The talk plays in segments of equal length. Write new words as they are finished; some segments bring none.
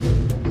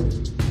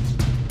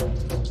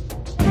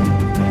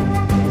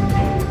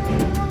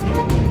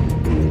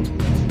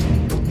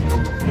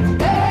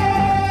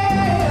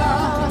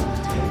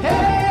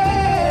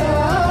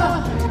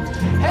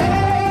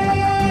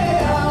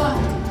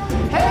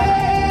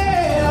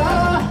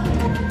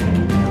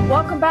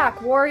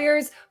back,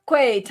 warriors.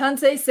 Kwe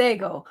Tansei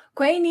Sego,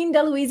 Kwe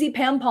Nindaluizi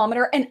Pam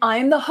Palmater, and I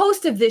am the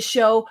host of this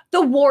show,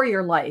 The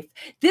Warrior Life.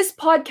 This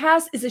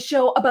podcast is a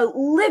show about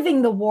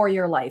living the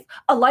warrior life,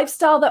 a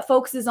lifestyle that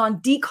focuses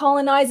on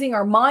decolonizing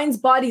our minds,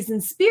 bodies,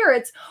 and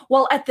spirits,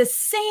 while at the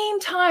same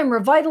time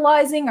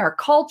revitalizing our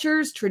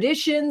cultures,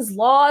 traditions,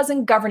 laws,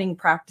 and governing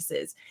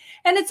practices.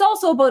 And it's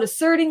also about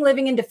asserting,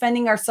 living, and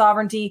defending our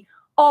sovereignty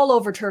all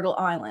over Turtle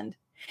Island.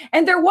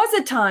 And there was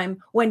a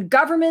time when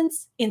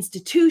governments,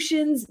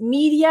 institutions,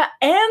 media,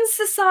 and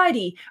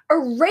society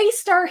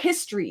erased our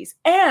histories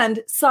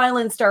and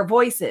silenced our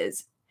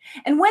voices.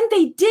 And when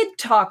they did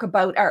talk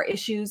about our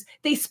issues,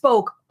 they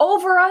spoke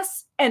over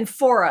us and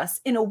for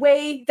us in a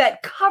way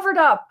that covered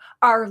up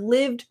our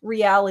lived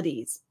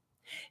realities.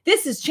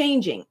 This is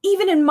changing.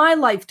 Even in my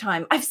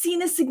lifetime, I've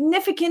seen a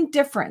significant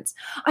difference.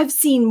 I've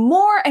seen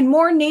more and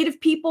more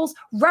Native peoples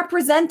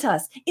represent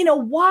us in a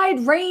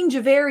wide range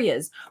of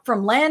areas,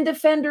 from land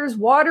defenders,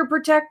 water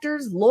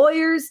protectors,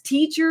 lawyers,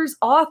 teachers,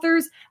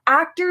 authors,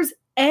 actors,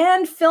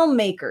 and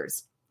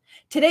filmmakers.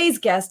 Today's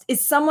guest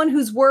is someone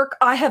whose work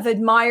I have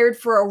admired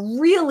for a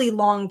really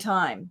long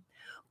time.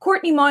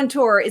 Courtney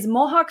Montour is a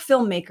Mohawk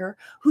filmmaker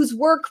whose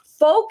work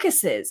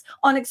focuses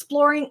on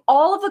exploring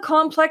all of the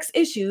complex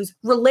issues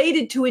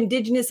related to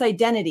Indigenous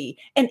identity,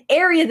 an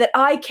area that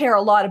I care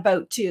a lot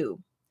about too.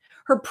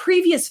 Her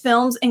previous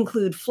films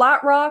include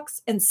Flat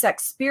Rocks and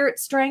Sex Spirit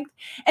Strength,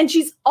 and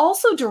she's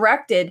also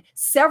directed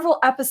several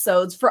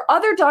episodes for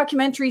other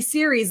documentary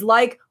series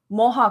like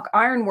Mohawk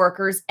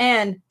Ironworkers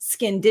and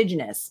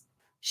Skindigenous.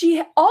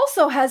 She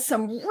also has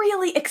some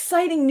really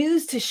exciting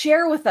news to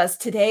share with us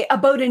today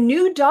about a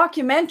new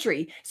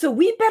documentary. So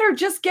we better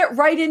just get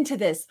right into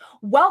this.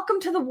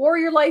 Welcome to the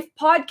Warrior Life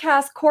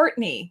podcast,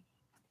 Courtney.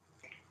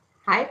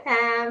 Hi,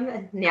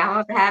 Pam.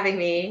 Now for having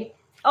me.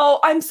 Oh,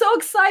 I'm so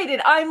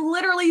excited. I'm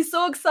literally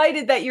so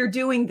excited that you're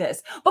doing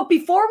this. But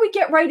before we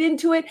get right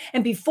into it,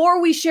 and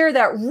before we share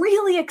that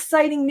really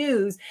exciting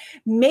news,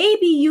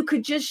 maybe you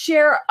could just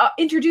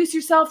introduce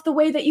yourself the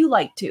way that you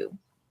like to.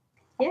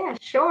 Yeah,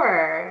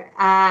 sure.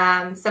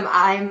 So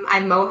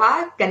I'm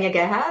Mohawk,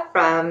 Ganyageha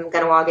from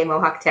Kahnawake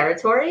Mohawk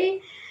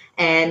territory,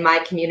 and my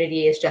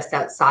community is just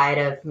outside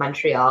of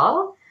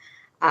Montreal.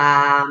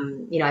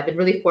 I've been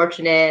really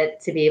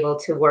fortunate to be able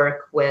to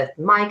work with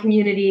my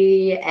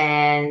community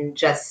and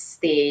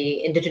just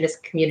the Indigenous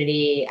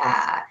community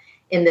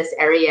in this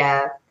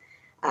area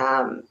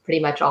pretty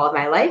much all of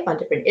my life on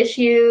different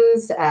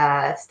issues.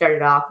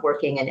 Started off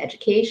working in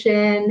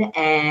education,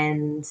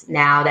 and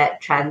now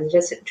that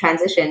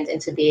transitioned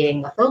into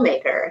being a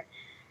filmmaker.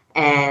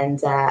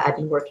 And I've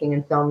been working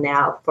in film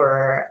now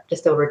for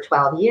just over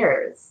 12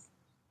 years.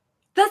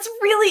 That's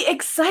really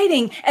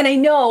exciting. And I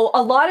know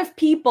a lot of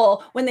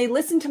people, when they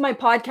listen to my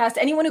podcast,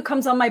 anyone who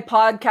comes on my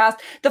podcast,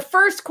 the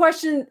first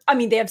question,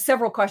 they have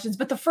several questions,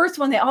 but the first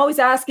one they always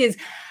ask is,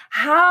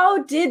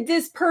 how did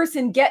this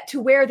person get to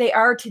where they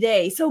are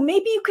today? So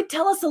maybe you could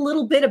tell us a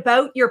little bit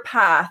about your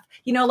path,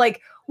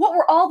 what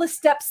were all the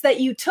steps that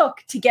you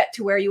took to get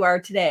to where you are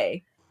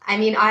today?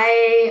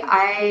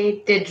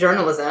 I did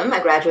journalism.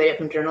 I graduated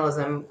from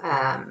journalism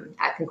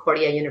at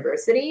Concordia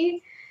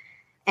University.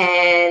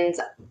 And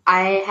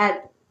I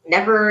had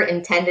never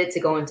intended to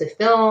go into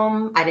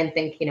film. I didn't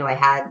think, I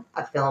had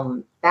a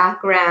film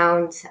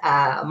background.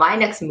 My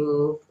next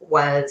move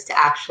was to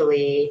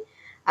actually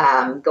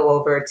go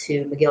over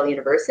to McGill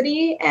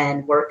University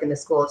and work in the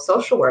School of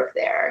Social Work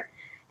there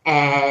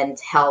and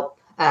help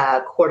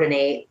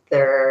coordinate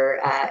their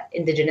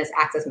Indigenous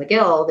Access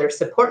McGill, their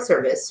support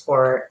service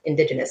for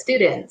Indigenous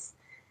students.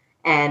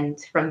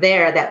 And from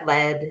there, that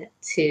led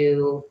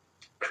to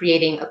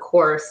creating a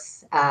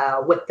course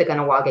with the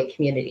Kahnawake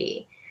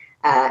community,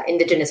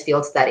 Indigenous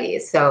Field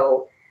Studies.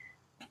 So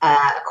a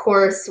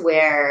course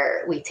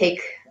where we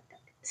take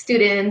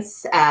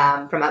students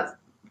from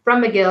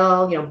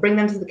McGill, bring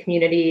them to the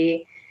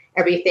community.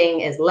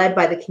 Everything is led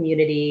by the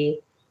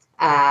community.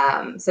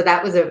 So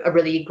that was a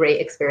really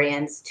great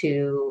experience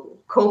to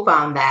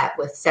co-found that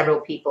with several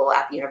people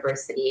at the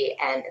university,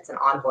 and it's an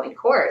ongoing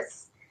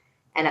course.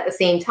 And at the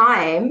same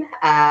time,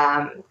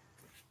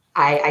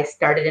 I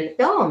started in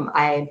film.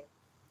 I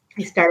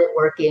started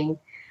working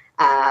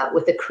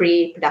with a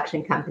Cree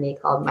production company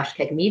called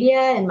Mushkeg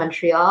Media in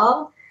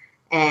Montreal.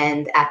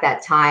 And at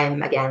that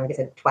time, again, like I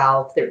said,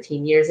 12,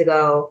 13 years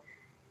ago,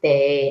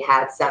 they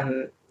had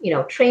some,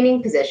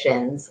 training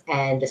positions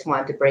and just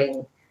wanted to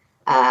bring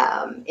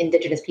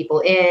Indigenous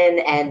people in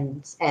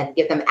and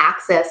give them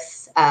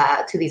access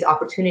to these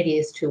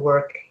opportunities to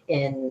work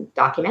in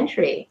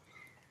documentary.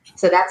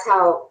 So that's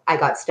how I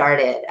got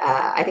started.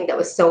 I think that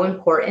was so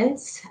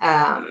important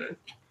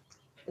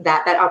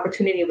that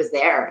opportunity was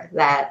there,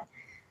 that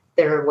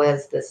there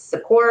was the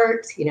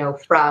support,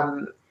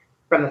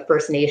 from a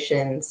First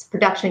Nations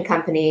production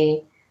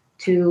company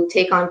to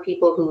take on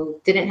people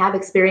who didn't have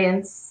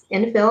experience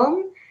in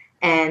film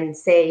and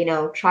say,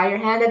 try your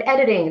hand at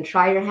editing,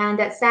 try your hand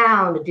at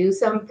sound, do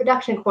some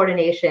production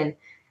coordination.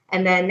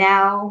 And then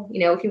now,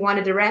 if you want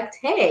to direct,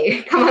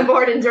 hey, come on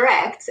board and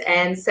direct.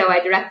 And so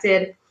I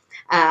directed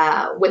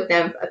with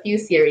them a few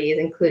series,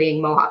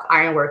 including Mohawk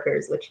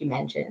Ironworkers, which you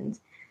mentioned.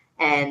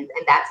 And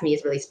that to me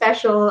is really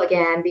special,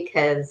 again,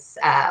 because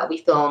we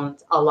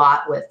filmed a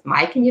lot with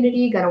my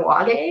community,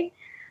 Kahnawake,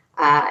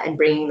 and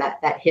bringing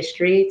that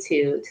history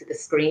to the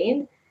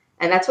screen.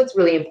 And that's what's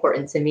really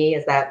important to me,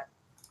 is that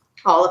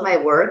all of my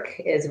work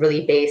is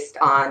really based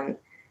on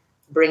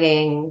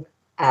bringing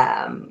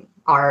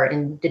our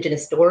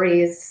Indigenous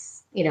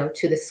stories,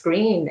 to the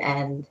screen,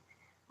 and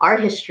our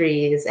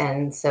histories.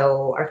 And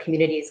so our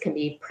communities can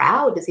be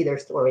proud to see their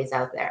stories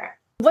out there.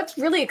 What's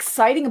really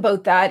exciting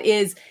about that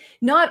is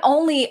not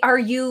only are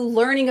you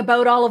learning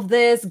about all of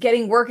this,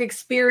 getting work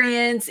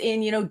experience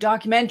in,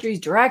 documentaries,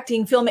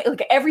 directing, filming,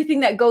 like everything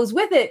that goes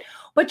with it,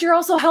 but you're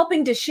also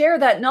helping to share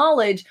that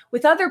knowledge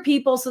with other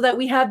people so that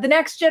we have the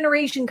next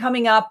generation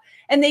coming up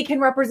and they can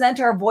represent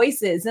our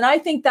voices. And I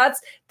think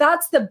that's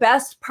the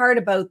best part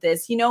about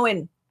this.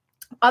 In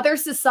other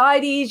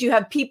societies, you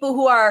have people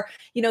who are,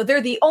 they're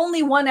the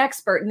only one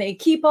expert and they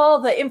keep all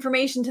the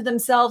information to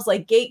themselves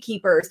like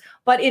gatekeepers.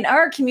 But in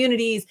our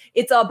communities,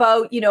 it's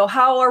about,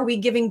 how are we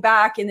giving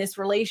back in this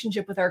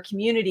relationship with our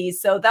communities?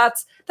 So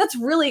that's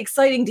really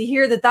exciting to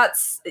hear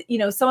that's,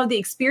 some of the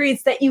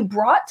experience that you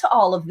brought to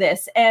all of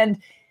this.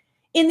 And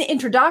in the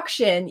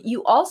introduction,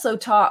 you also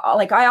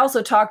I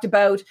also talked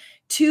about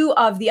two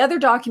of the other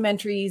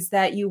documentaries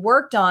that you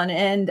worked on.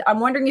 And I'm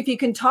wondering if you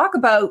can talk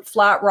about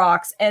Flat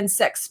Rocks and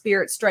Sex,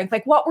 Spirit, Strength.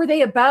 Like, what were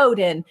they about?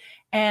 And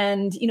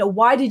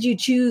why did you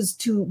choose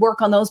to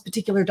work on those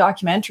particular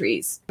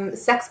documentaries?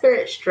 Sex,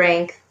 Spirit,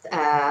 Strength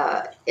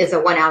is a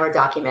 1-hour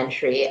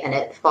documentary, and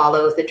it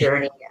follows the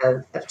journey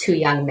of two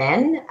young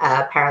men,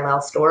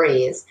 parallel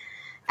stories,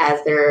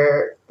 as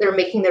they're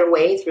making their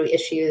way through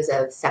issues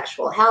of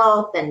sexual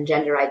health and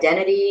gender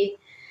identity.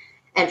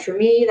 And for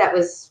me, that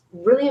was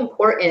really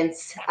important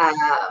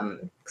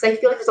because I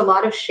feel like there's a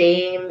lot of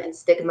shame and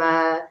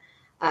stigma,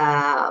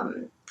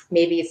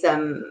 maybe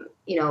some,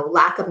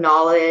 lack of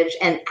knowledge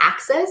and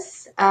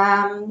access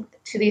to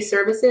these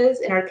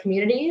services in our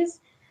communities.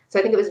 So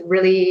I think it was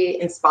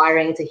really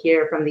inspiring to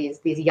hear from these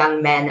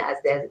young men as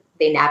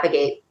they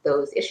navigate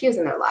those issues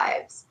in their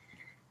lives.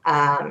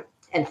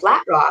 And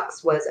Flat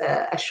Rocks was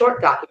a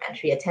short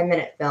documentary, a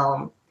 10-minute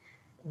film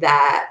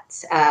that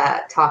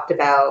talked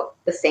about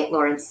the St.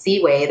 Lawrence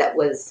Seaway that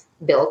was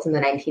built in the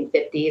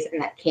 1950s and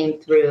that came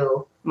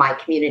through my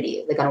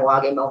community, the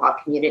Kahnawake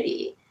Mohawk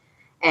community.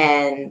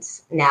 And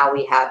now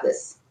we have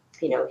this,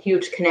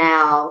 huge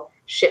canal,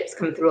 ships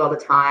come through all the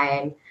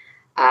time.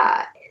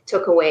 It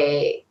took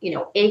away,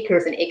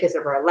 acres and acres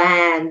of our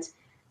land.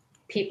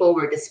 People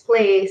were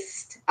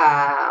displaced.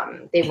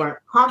 They weren't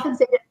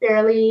compensated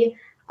fairly,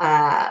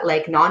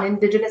 like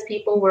non-Indigenous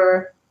people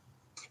were.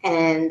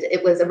 And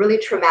it was a really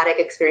traumatic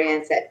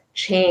experience that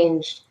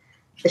changed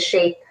the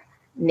shape,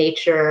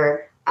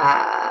 nature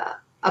of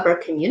our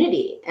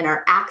community and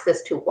our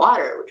access to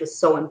water, which was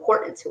so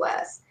important to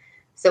us.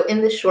 So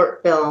in this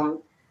short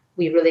film,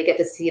 we really get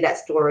to see that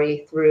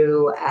story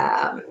through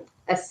a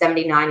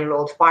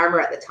 79-year-old farmer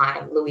at the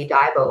time, Louis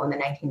Daibo, in the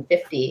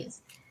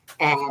 1950s,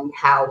 and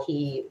how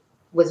he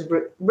was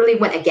really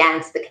went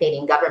against the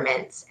Canadian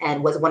government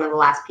and was one of the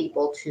last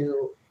people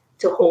to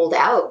hold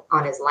out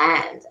on his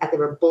land as they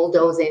were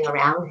bulldozing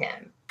around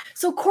him.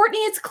 So, Courtney,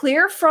 it's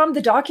clear from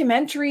the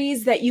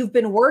documentaries that you've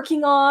been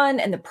working on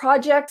and the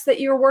projects that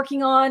you're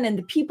working on and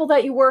the people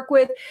that you work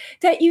with,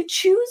 that you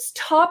choose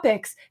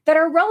topics that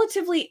are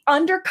relatively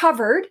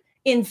undercovered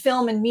in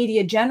film and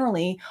media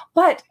generally,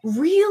 but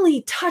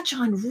really touch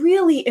on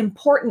really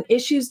important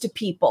issues to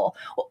people.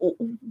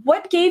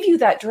 What gave you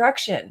that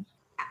direction?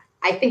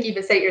 I think you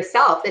even said it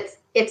yourself.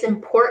 It's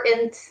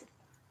important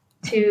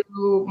to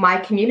my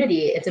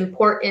community. It's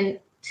important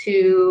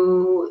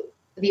to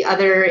the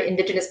other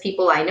Indigenous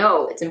people I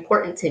know. It's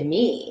important to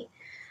me.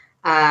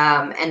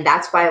 And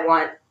that's why I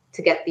want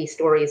to get these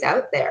stories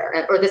out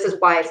there. Or this is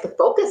why it's the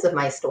focus of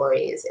my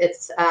stories.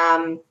 It's,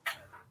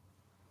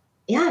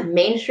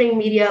 mainstream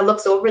media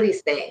looks over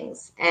these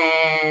things.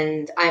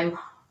 And I'm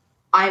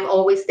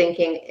always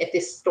thinking, if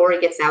this story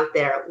gets out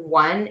there,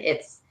 one,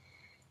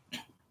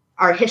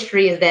 our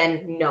history is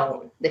then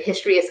known. The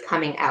history is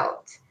coming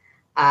out.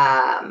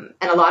 And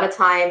a lot of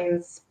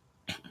times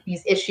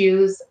these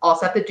issues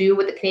also have to do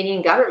with the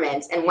Canadian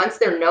government. And once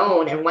they're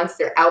known and once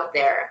they're out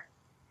there,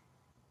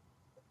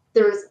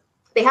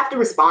 they have to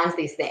respond to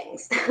these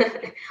things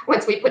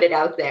once we put it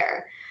out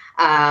there.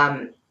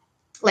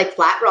 Like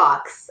Flat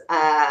Rocks,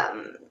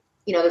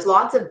 there's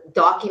lots of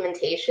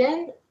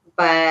documentation,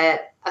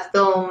 but a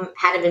film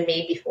hadn't been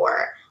made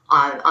before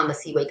on the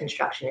seaway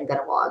construction in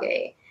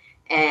Kahnawake.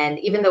 And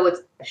even though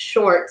it's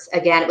short,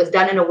 again, it was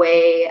done in a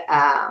way,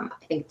 I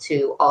think,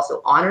 to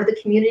also honor the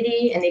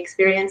community and the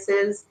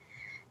experiences.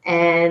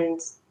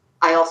 And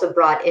I also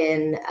brought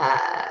in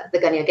the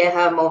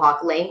Kanien'kehá:ka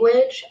Mohawk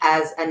language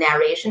as a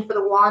narration for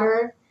the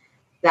water.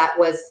 That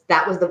was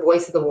the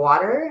voice of the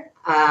water.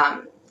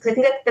 Because I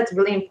think that's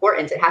really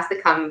important. It has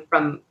to come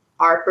from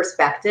our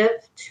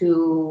perspective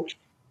to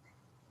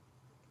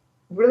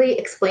really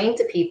explain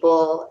to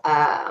people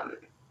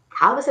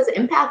how this has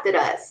impacted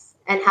us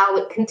and how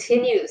it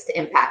continues to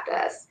impact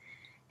us.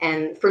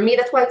 And for me,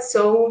 that's why it's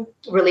so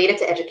related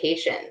to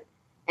education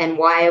and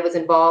why I was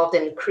involved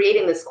in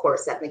creating this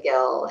course at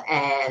McGill.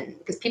 And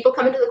because people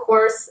come into the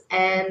course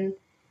and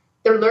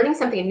they're learning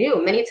something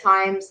new. Many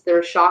times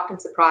they're shocked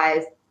and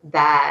surprised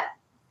that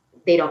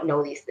they don't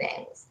know these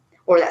things,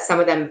 or that some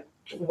of them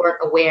weren't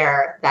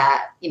aware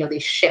that,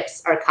 these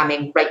ships are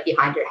coming right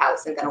behind your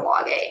house in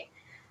Kahnawake,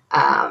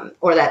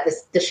 or that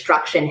this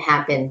destruction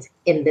happened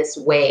in this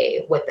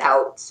way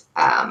without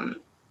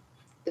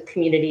the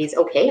community's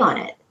okay on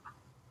it.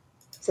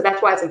 So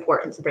that's why it's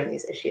important to bring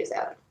these issues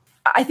out.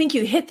 I think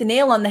you hit the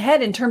nail on the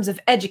head in terms of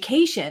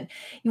education.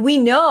 We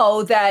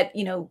know that,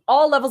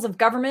 all levels of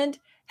government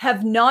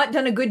have not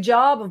done a good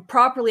job of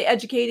properly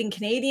educating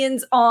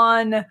Canadians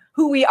on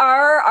who we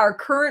are, our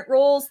current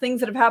roles, things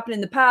that have happened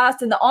in the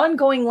past, and the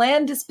ongoing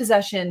land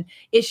dispossession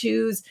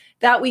issues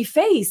that we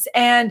face.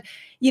 And,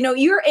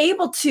 you're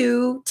able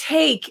to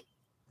take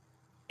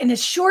in a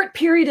short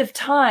period of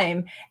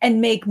time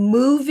and make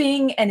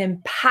moving and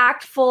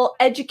impactful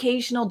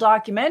educational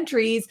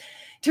documentaries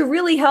to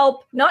really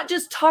help not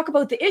just talk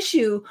about the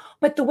issue,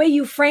 but the way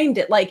you framed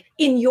it, like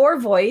in your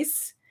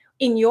voice,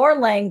 in your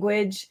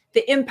language,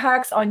 the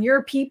impacts on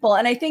your people.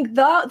 And I think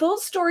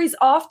those stories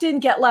often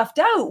get left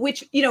out,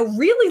 which,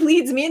 really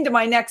leads me into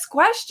my next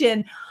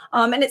question.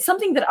 And it's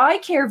something that I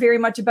care very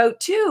much about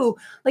too.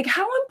 Like,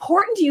 how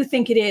important do you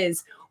think it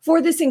is for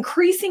this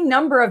increasing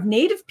number of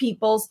Native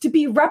peoples to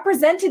be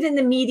represented in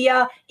the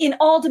media in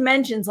all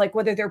dimensions, like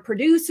whether they're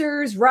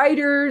producers,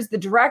 writers, the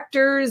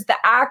directors, the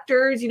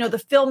actors,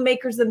 the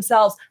filmmakers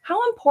themselves? How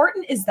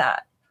important is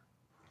that?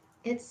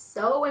 It's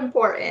so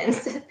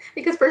important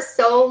because for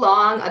so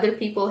long, other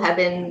people have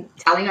been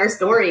telling our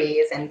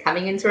stories and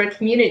coming into our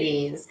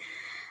communities.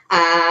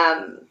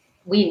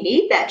 We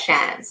need that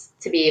chance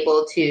to be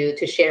able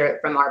to share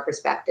it from our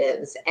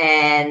perspectives.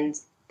 And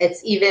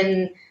it's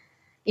even,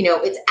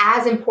 it's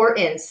as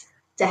important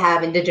to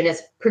have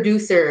Indigenous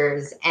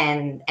producers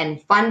and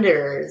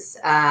funders,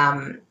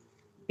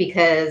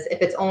 because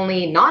if it's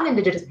only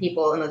non-Indigenous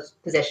people in those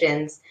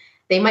positions,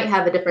 they might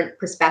have a different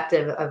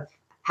perspective of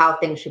how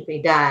things should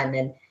be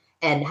done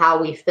and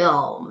how we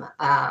film.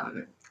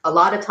 A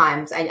lot of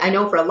times, I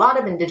know for a lot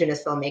of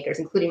Indigenous filmmakers,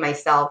 including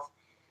myself,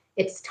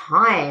 it's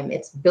time,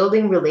 it's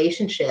building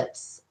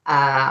relationships.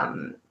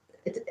 When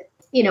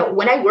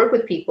I work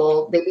with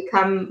people, they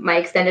become my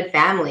extended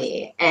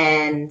family.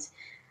 And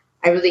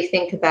I really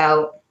think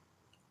about,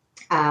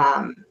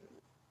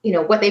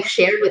 what they've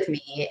shared with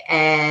me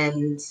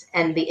and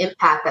the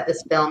impact that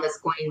this film is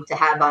going to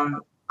have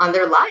on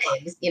their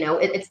lives.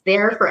 It's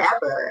there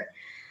forever.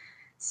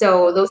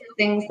 So those are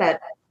things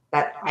that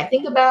I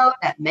think about,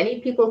 that many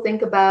people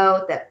think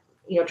about, that,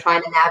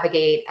 trying to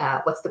navigate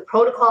what's the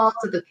protocols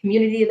of the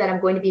community that I'm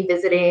going to be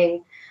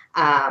visiting.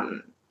 How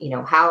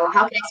can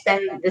I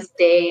spend this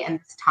day and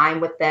this time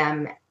with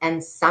them?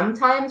 And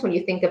sometimes when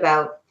you think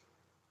about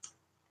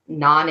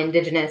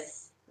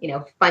non-Indigenous,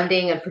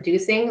 funding and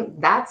producing,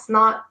 that's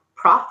not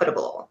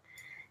profitable.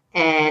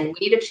 And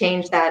we need to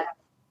change that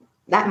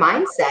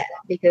mindset,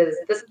 because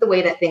this is the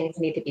way that things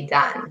need to be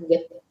done,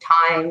 with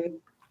time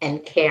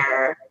and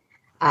care,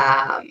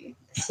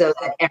 so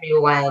that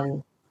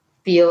everyone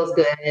feels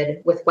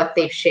good with what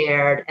they've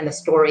shared and the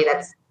story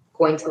that's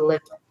going to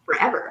live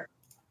forever.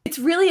 It's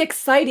really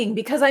exciting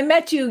because I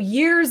met you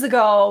years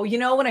ago,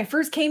 when I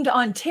first came to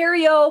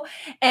Ontario,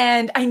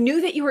 and I knew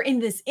that you were in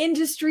this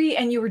industry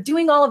and you were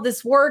doing all of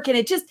this work, and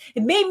it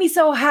made me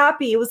so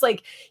happy. It was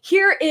like,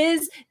 here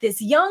is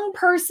this young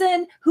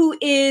person who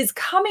is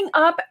coming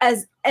up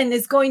and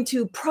is going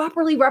to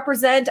properly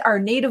represent our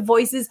Native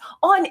voices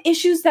on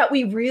issues that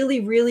we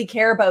really, really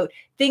care about,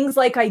 things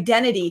like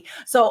identity.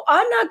 So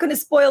I'm not going to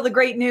spoil the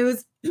great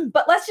news,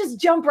 but let's just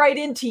jump right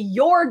into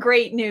your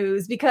great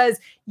news, because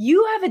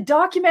you have a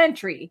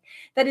documentary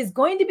that is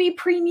going to be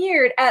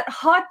premiered at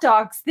Hot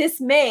Docs this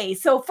May.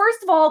 So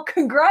first of all,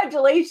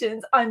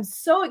 congratulations. I'm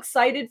so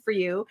excited for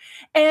you.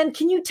 And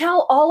can you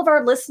tell all of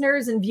our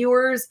listeners and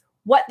viewers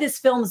what this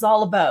film is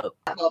all about?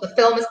 Well, the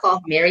film is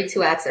called Married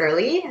 2 Acts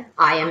Early,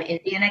 I Am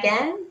Indian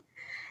Again.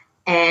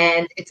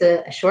 And it's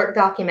a short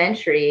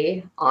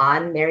documentary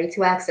on Married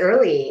 2 Acts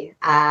Early.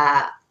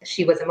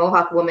 She was a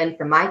Mohawk woman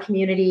from my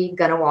community,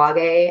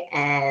 Kahnawake,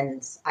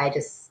 and I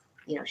just,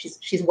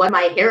 she's one of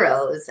my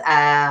heroes.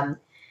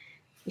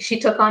 She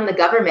took on the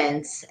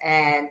government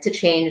and to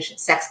change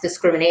sex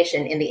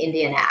discrimination in the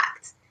Indian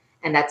Act.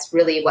 And that's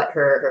really what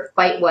her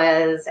fight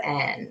was,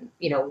 and,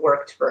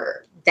 worked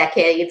for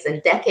decades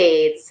and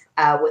decades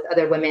with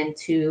other women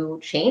to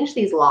change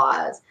these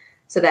laws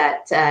so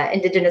that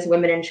Indigenous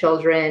women and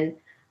children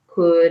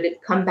could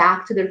come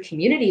back to their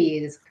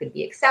communities, could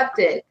be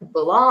accepted, could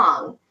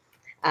belong.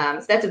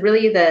 So that's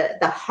really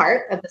the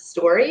heart of the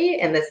story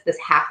in this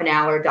half an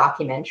hour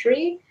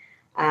documentary.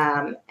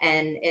 And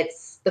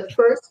it's the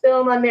first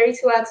film on Married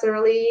 2 Acts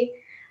Early.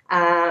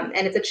 And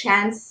it's a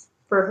chance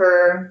for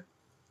her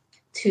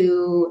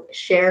to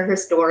share her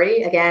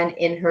story again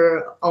in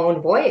her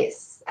own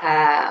voice.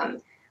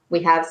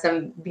 we have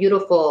some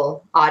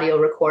beautiful audio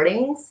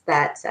recordings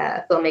that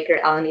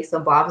filmmaker Alanis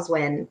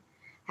Bobswin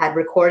had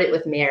recorded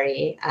with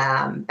Mary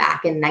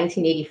back in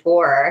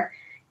 1984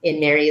 in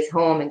Mary's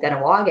home in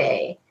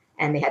Ganawage.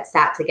 And they had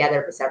sat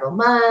together for several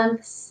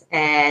months.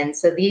 And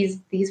so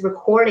these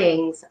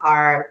recordings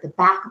are the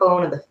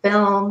backbone of the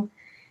film.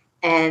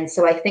 And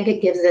so I think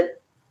it gives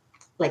it,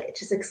 like, it's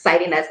just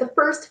exciting that it's the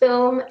first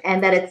film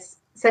and that it's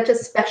such a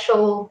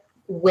special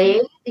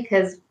way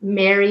because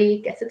Mary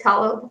gets to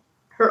tell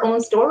her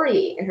own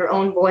story in her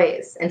own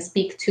voice and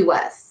speak to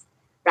us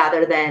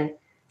rather than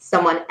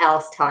someone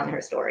else telling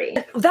her story.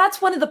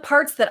 That's one of the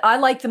parts that I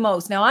like the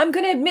most. Now, I'm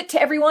going to admit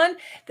to everyone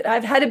that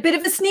I've had a bit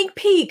of a sneak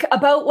peek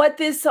about what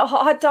this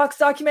Hot Docs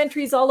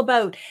documentary is all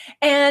about.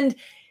 And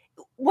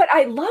what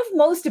I love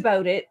most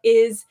about it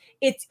is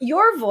it's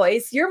your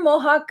voice, your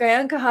Mohawk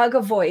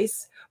Kanien'kehá:ka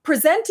voice,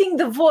 presenting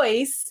the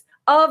voice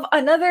of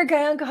another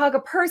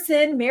Kanien'kehá:ka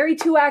person, Mary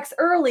 2 acts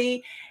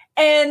early,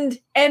 and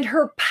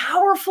her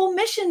powerful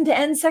mission to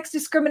end sex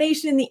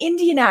discrimination in the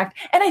Indian Act.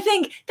 And I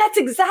think that's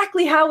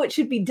exactly how it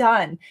should be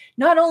done.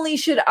 Not only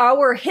should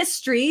our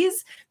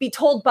histories be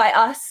told by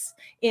us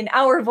in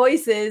our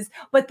voices,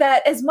 but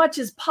that as much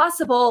as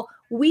possible,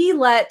 we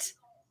let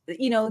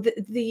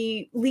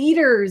the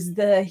leaders,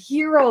 the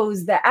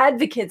heroes, the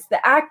advocates,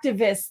 the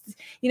activists,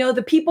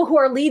 the people who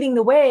are leading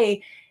the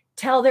way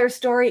tell their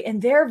story in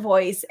their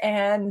voice.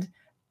 And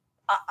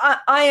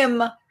I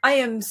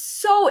am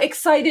so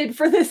excited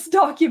for this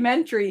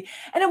documentary.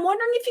 And I'm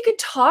wondering if you could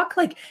talk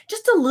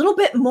just a little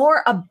bit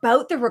more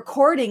about the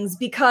recordings,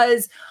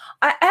 because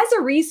as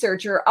a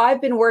researcher, I've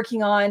been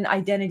working on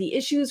identity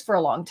issues for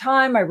a long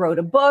time. I wrote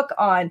a book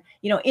on,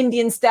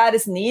 Indian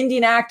status and the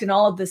Indian Act and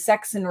all of the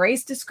sex and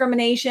race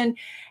discrimination.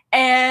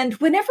 And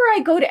whenever I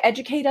go to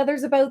educate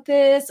others about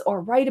this or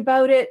write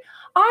about it,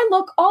 I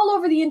look all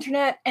over the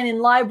internet and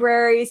in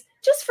libraries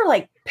just for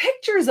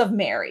pictures of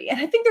Mary. And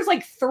I think there's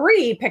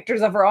 3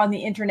 pictures of her on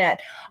the internet,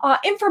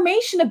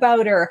 information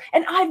about her.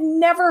 And I've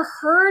never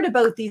heard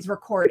about these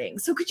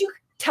recordings. So could you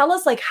tell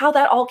us how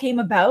that all came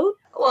about?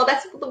 Well,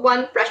 that's the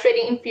one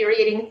frustrating,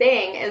 infuriating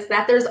thing is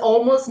that there's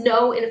almost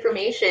no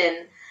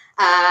information,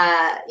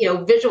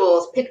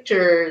 visuals,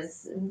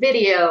 pictures,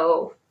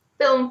 video,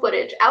 film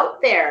footage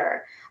out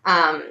there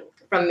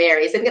from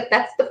Mary. So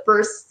that's the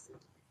first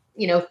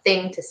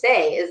thing to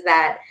say is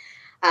that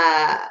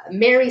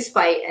Mary's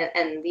fight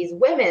and these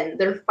women,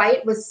 their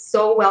fight was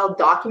so well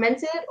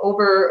documented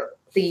over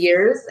the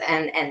years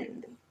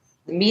and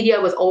the media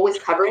was always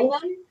covering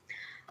them,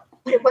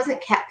 but it wasn't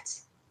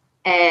kept.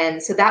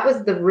 And so that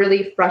was the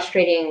really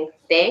frustrating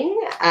thing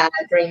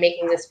during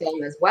making this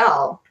film as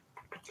well.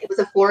 It was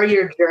a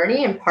 4-year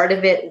journey, and part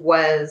of it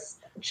was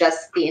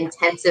just the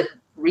intensive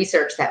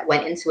research that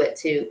went into it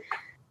to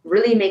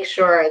really make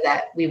sure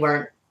that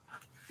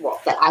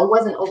that I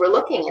wasn't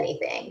overlooking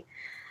anything.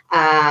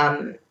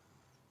 And,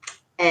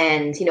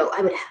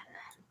 I would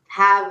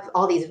have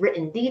all these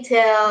written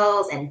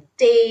details and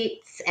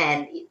dates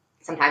and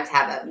sometimes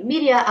have a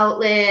media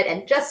outlet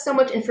and just so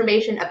much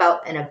information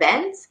about an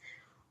event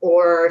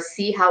or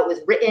see how it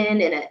was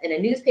written in a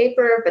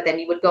newspaper, but then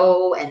you would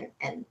go and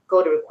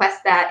go to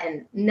request that.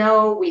 And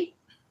no, we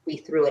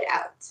threw it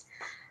out.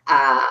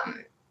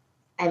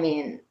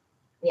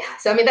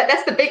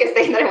 That's the biggest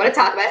thing that I want to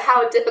talk about,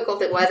 how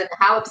difficult it was and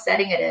how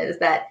upsetting it is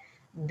that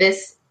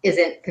this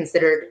isn't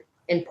considered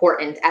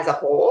important as a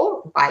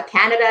whole by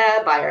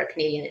Canada, by our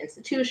Canadian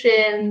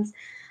institutions.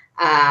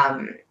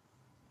 And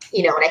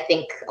I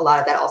think a lot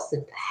of that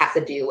also has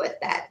to do with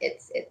that.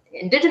 It's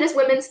Indigenous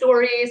women's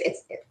stories.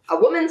 It's a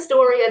woman's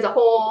story as a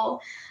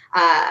whole.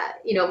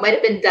 Might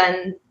have been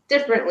done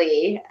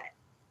differently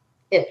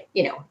if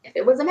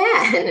it was a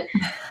man.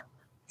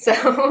 So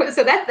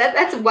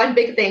that's one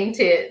big thing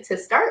to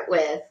start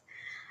with.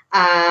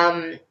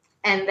 And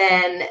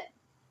then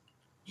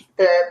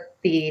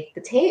the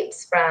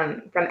tapes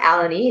from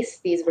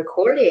Alanis, these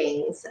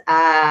recordings,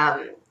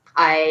 I've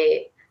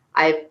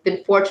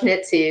been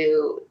fortunate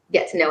to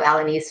get to know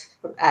Alanis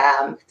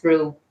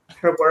through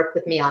her work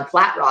with me on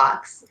Flat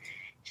Rocks.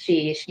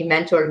 She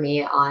mentored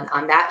me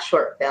on that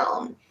short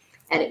film.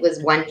 And it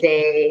was one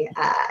day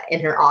in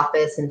her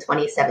office in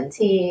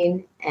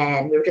 2017,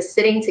 and we were just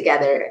sitting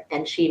together,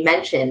 and she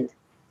mentioned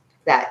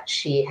that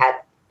she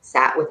had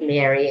sat with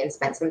Mary and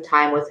spent some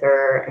time with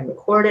her and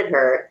recorded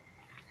her,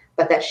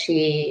 but that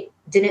she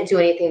didn't do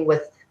anything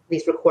with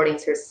these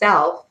recordings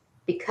herself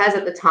because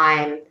at the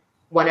time,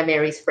 one of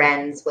Mary's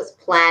friends was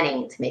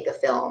planning to make a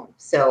film.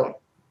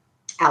 So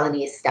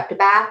Alanis stepped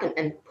back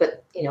and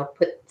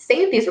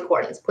saved these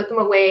recordings, put them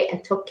away,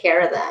 and took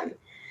care of them.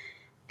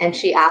 And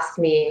she asked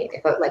me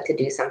if I would like to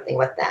do something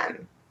with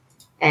them.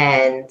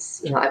 And,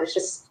 I was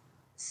just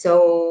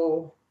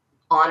so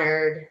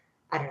honored,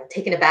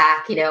 taken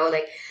aback,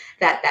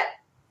 that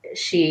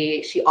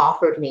she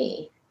offered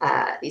me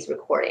these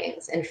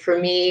recordings. And for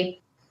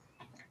me,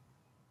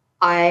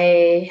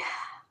 I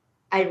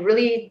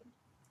really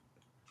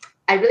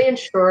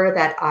ensure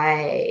that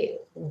I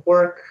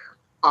work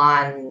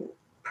on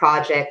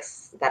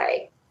projects that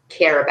I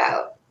care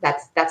about.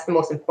 That's the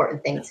most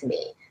important thing to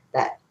me,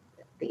 that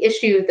the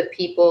issue, the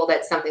people,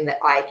 that's something that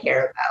I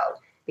care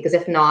about. Because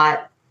if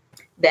not,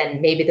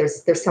 then maybe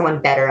there's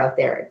someone better out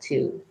there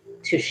to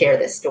share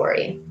this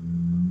story.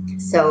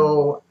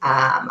 So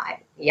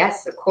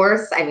yes, of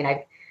course. I mean,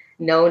 I've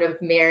known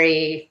of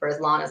Mary for as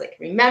long as I can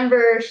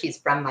remember. She's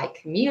from my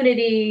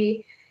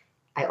community.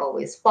 I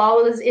always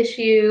follow this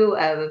issue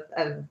of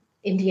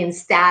Indian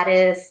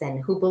status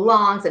and who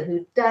belongs and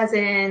who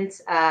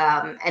doesn't.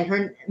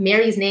 And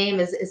Mary's name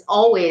is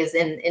always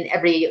in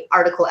every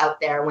article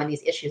out there when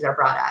these issues are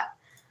brought up.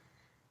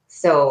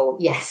 So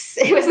yes,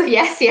 it was a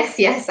yes.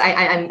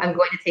 I'm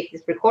going to take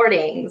these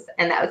recordings,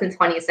 and that was in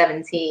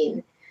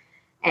 2017.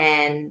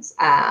 And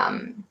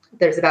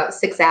there's about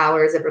 6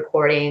 hours of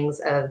recordings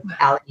of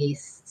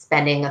Alanis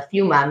spending a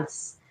few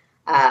months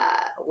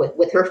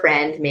with her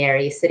friend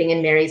Mary, sitting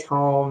in Mary's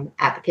home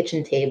at the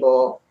kitchen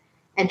table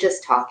and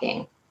just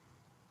talking.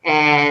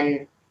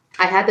 And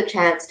I had the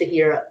chance to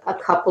hear a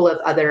couple of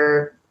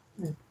other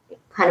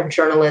kind of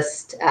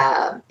journalist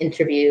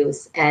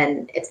interviews,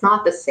 and it's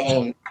not the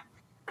same.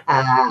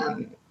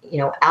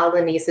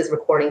 Alanis's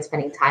recording,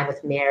 spending time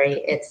with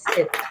Mary,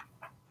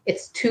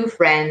 it's two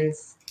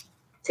friends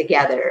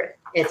together.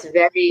 It's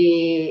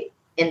very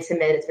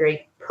intimate. It's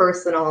very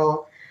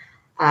personal.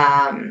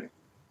 And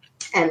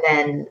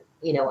then,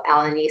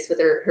 Alanis with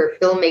her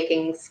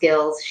filmmaking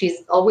skills,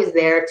 she's always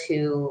there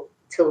to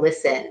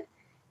listen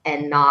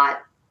and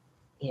not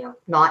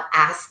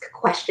ask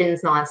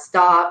questions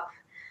nonstop.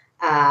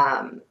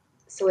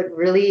 So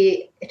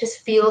it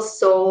just feels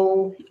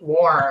so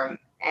warm.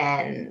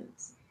 And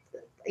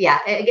yeah,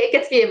 it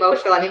gets me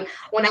emotional. I mean,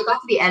 when I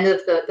got to the end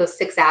of those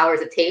 6 hours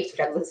of tapes, which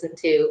I've listened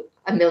to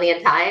a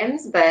million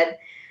times, but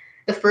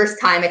the first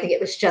time I think it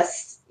was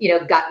just,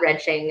 gut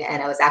wrenching,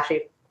 and I was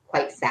actually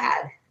quite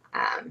sad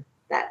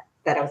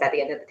that I was at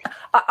the end of the tape.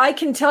 I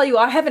can tell you,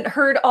 I haven't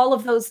heard all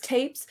of those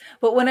tapes,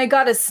 but when I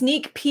got a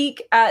sneak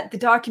peek at the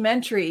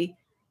documentary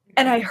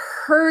and I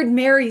heard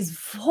Mary's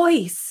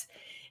voice,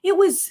 it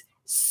was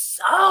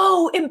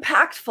so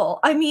impactful.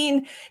 I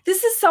mean,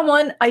 this is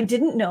someone I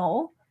didn't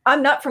know.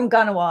 I'm not from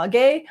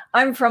Kahnawake.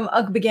 I'm from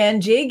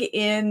Ugbaganjig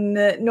in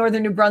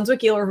northern New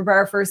Brunswick, Eel River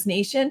Bar First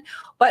Nation.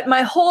 But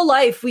my whole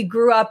life, we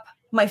grew up,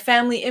 my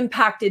family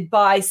impacted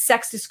by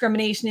sex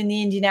discrimination in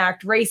the Indian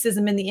Act,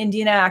 racism in the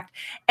Indian Act.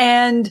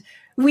 And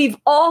we've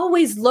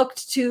always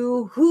looked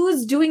to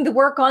who's doing the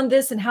work on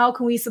this and how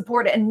can we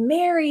support it. And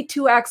Mary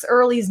 2X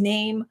Early's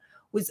name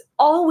was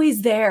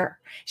always there.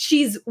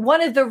 She's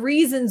one of the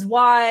reasons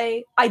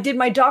why I did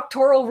my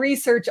doctoral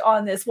research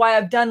on this, why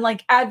I've done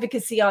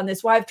advocacy on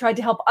this, why I've tried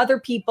to help other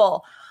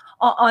people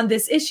on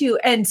this issue.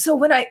 And so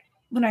when I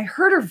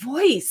heard her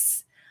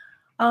voice,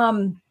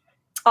 I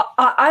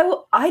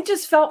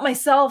just felt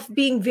myself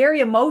being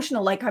very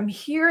emotional. Like I'm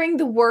hearing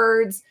the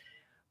words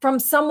from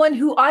someone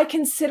who I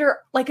consider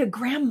like a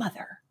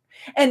grandmother.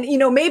 And,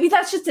 maybe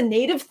that's just a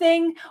Native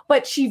thing,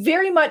 but she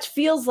very much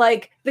feels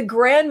like the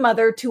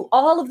grandmother to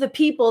all of the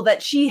people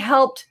that she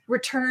helped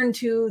return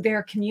to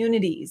their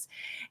communities.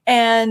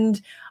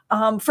 And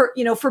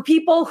for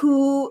people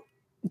who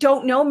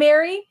don't know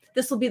Mary,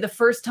 this will be the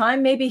first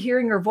time maybe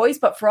hearing her voice,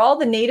 but for all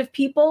the Native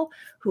people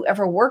who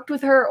ever worked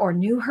with her or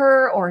knew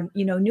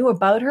knew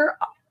about her,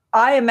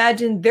 I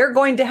imagine they're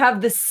going to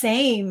have the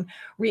same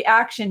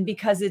reaction,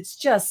 because it's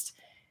just,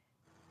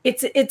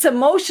 it's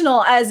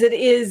emotional as it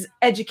is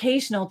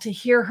educational to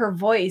hear her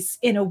voice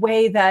in a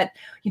way that,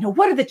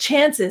 what are the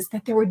chances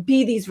that there would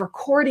be these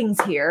recordings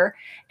here?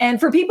 And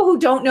for people who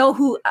don't know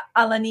who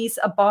Alanis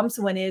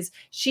Abomsawin is,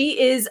 she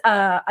is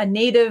a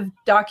Native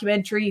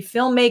documentary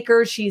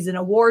filmmaker. She's an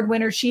award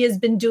winner. She has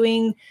been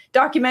doing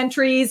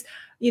documentaries,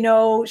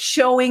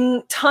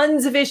 showing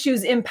tons of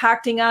issues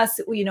impacting us,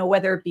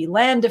 whether it be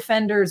land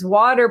defenders,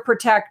 water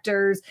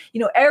protectors,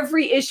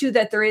 every issue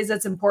that there is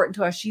that's important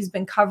to us, she's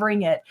been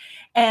covering it.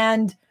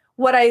 And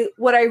what I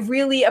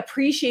really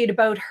appreciate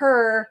about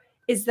her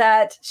is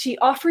that she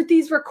offered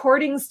these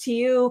recordings to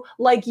you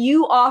like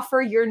you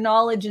offer your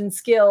knowledge and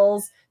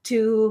skills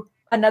to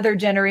another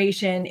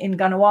generation in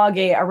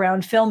Kahnawake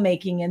around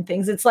filmmaking and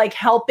things. It's like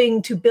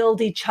helping to build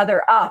each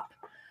other up.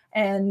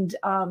 And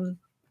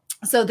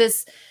so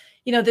this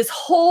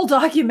whole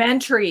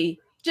documentary,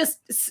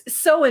 just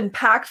so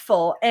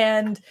impactful.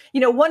 And,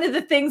 one of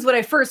the things when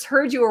I first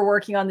heard you were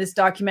working on this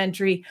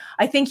documentary,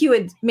 I think you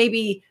had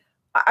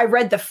I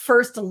read the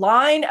first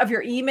line of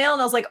your email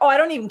and I was like, oh, I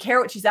don't even care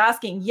what she's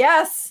asking.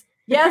 Yes,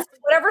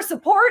 whatever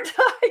support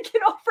I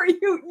can offer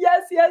you.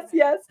 Yes.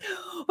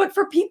 But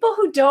for people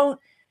who don't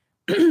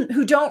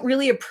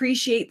really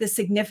appreciate the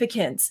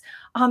significance,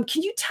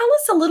 can you tell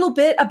us a little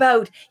bit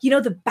about,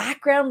 the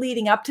background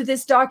leading up to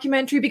this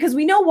documentary? Because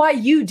we know why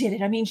you did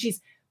it. I mean,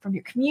 she's from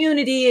your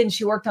community and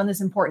she worked on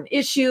this important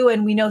issue,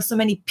 and we know so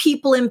many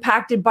people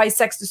impacted by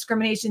sex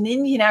discrimination in the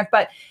Indian Act.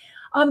 But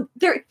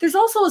there's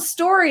also a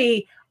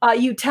story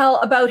you tell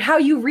about how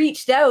you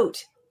reached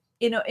out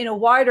in a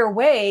wider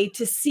way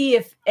to see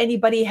if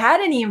anybody had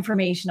any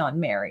information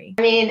on Mary.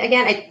 I mean,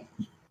 again,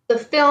 the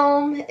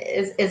film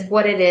is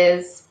what it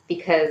is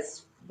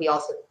because we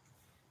also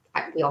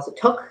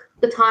took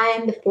the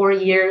time, the 4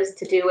 years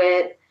to do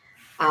it.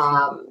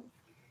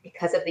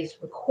 because of these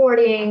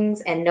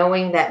recordings and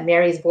knowing that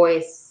Mary's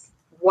voice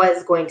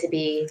was going to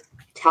be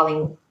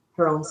telling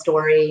her own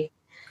story.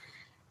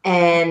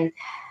 And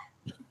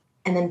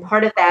then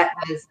part of that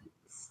was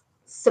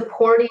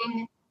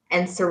supporting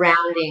and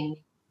surrounding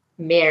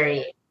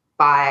Mary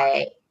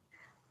by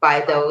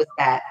those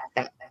that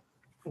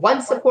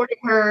once supported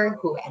her,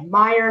 who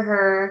admire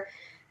her.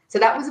 So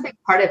that was a big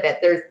part of it.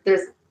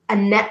 There's a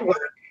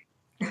network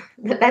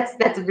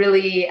that's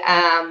really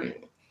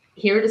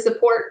here to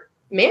support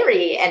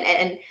Mary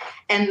and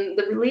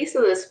the release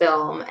of this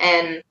film.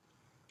 And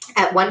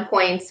at one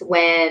point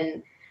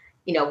when,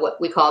 what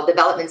we call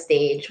development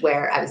stage,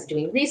 where I was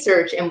doing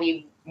research and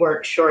we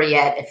weren't sure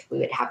yet if we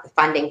would have the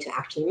funding to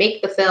actually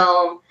make the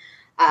film.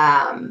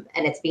 And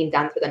it's being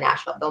done through the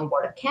National Film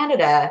Board of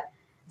Canada.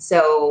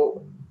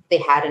 So they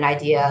had an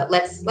idea.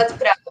 Let's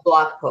put out a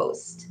blog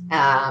post.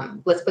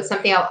 Let's put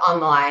something out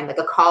online, like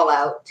a call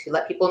out to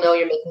let people know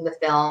you're making the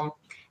film.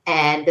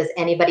 And does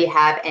anybody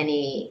have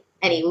any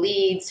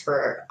leads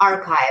for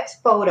archives,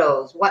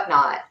 photos,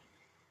 whatnot?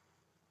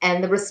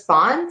 And the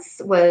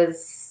response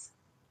was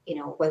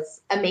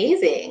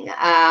amazing.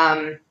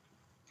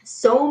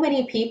 So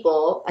many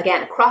people,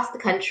 again, across the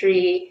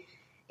country,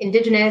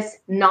 Indigenous,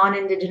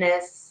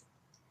 non-Indigenous,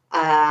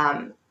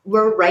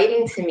 were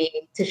writing to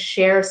me to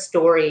share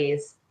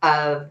stories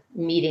of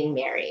meeting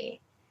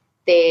Mary.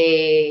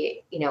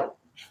 They,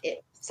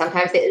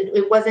 sometimes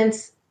it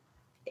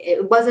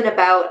wasn't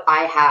about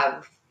I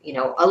have,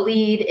 a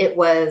lead. It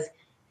was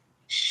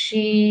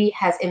she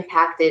has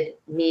impacted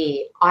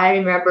me. I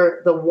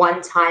remember the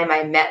one time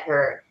I met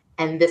her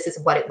and this is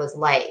what it was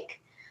like.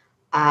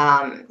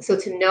 So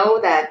to know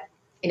that,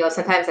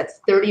 sometimes that's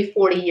 30,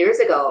 40 years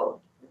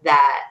ago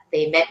that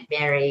they met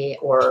Mary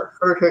or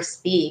heard her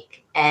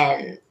speak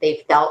and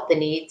they felt the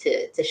need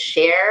to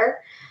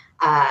share,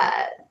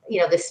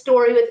 the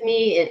story with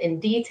me in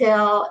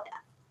detail.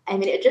 I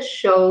mean, it just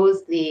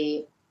shows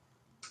the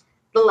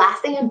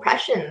lasting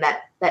impression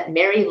that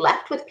Mary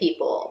left with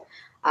people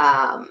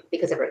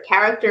because of her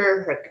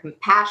character, her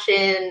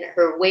compassion,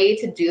 her way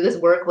to do this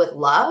work with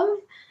love,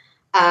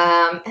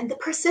 and the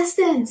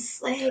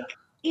persistence,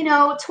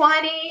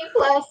 20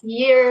 plus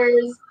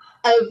years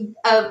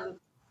of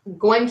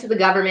going to the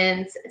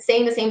government,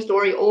 saying the same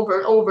story over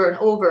and over and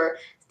over,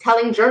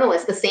 telling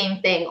journalists the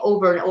same thing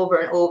over and over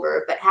and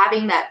over, but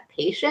having that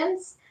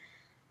patience.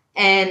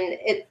 And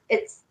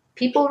it's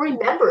people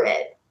remember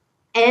it,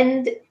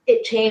 and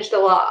it changed the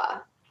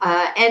law,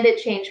 and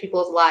it changed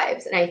people's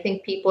lives. And I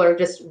think people are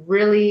just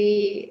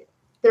really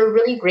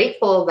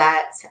grateful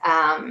that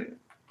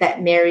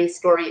that Mary's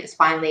story is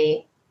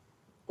finally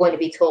going to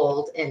be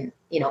told in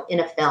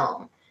a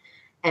film.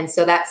 And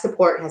so that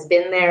support has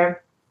been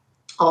there.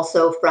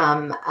 Also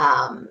from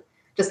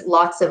just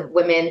lots of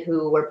women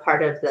who were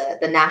part of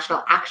the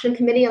National Action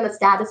Committee on the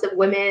Status of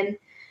Women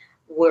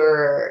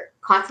were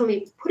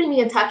constantly putting me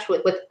in touch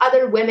with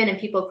other women and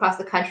people across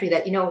the country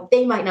that,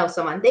 they might know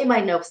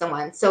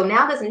someone. So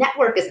now this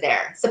network is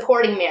there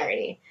supporting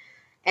Mary.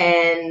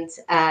 And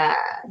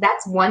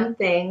that's one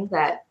thing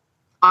that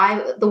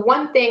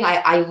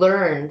I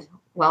learned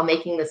while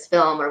making this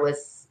film, or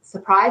was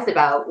surprised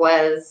about,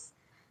 was,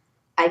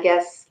 I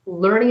guess,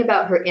 learning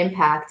about her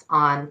impact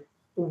on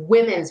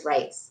women's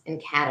rights in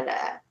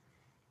Canada.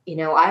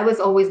 I was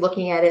always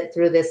looking at it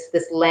through this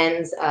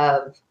lens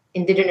of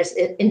Indigenous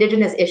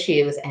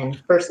issues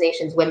and First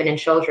Nations women and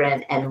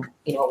children, and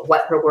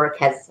what her work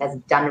has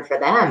done for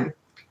them.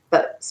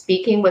 But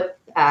speaking with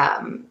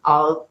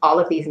all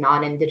of these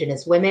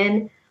non-Indigenous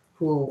women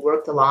who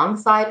worked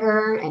alongside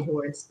her and who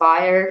were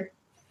inspired,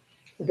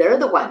 they're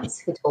the ones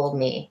who told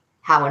me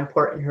how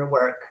important her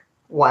work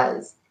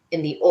was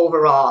in the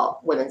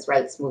overall women's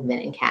rights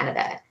movement in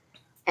Canada.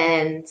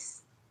 And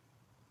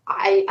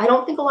I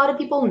don't think a lot of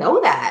people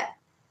know that.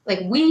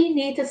 We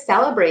need to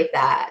celebrate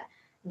that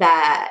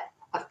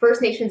a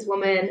First Nations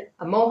woman,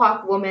 a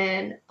Mohawk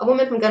woman, a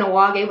woman from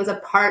Kahnawake was a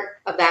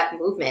part of that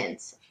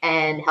movement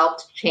and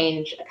helped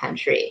change a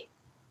country.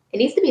 It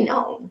needs to be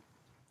known.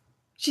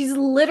 She's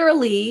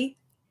literally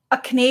a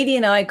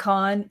Canadian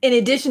icon, in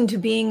addition to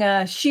being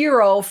a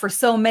hero for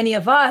so many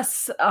of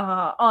us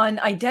on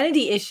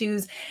identity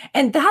issues.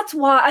 And that's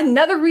why,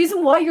 another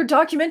reason why your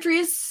documentary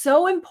is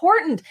so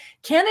important.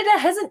 Canada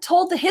hasn't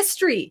told the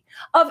history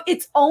of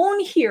its own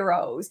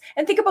heroes.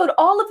 And think about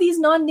all of these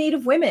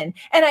non-Native women.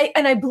 And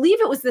I believe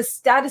it was the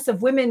Status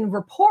of Women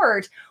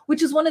report,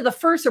 which is one of the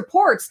first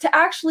reports to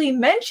actually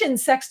mention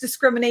sex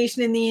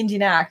discrimination in the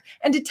Indian Act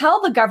and to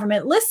tell the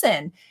government,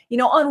 listen,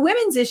 on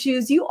women's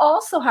issues, you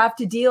also have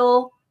to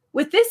deal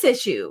with this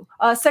issue,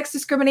 sex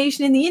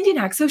discrimination in the Indian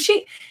Act. So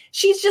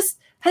she's just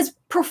has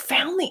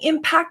profoundly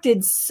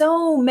impacted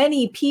so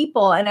many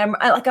people. And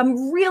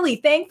I'm really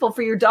thankful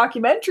for your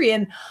documentary.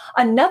 And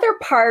another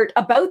part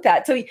about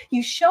that, so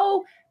you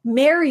show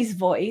Mary's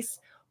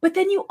voice, but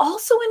then you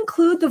also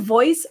include the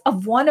voice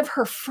of one of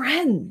her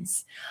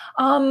friends.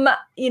 And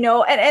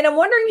I'm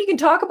wondering if you can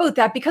talk about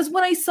that, because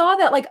when I saw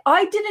that,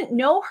 I didn't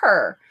know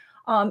her.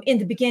 in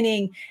the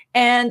beginning,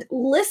 and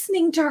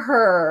listening to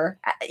her,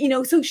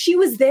 so she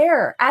was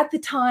there at the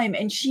time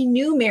and she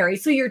knew Mary.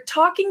 So you're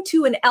talking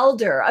to an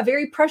elder, a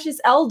very precious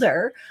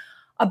elder,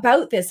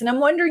 about this. And I'm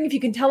wondering if you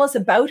can tell us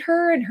about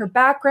her and her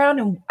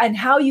background and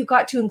how you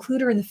got to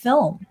include her in the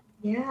film.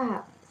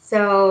 Yeah.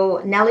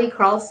 So Nellie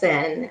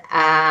Carlson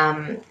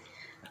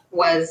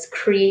was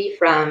Cree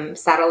from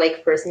Saddle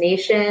Lake First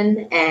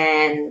Nation,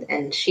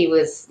 and she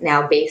was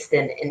now based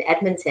in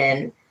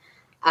Edmonton.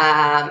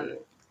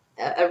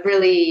 A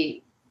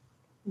really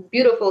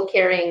beautiful,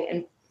 caring,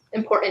 and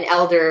important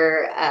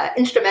elder,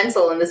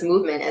 instrumental in this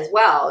movement as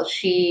well.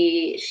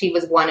 She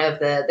was one of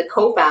the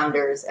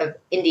co-founders of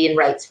Indian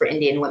Rights for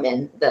Indian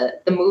Women, the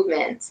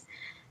movement,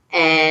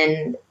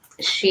 and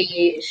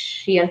she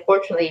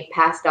unfortunately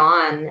passed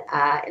on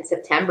in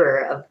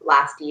September of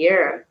last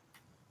year.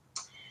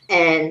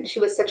 And she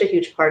was such a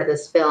huge part of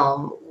this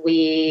film.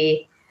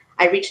 I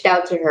reached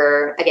out to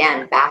her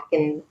again back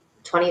in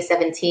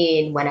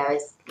 2017 when I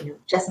was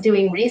just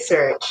doing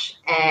research,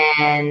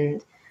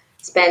 and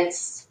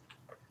spent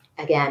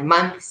again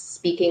months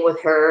speaking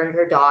with her and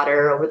her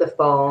daughter over the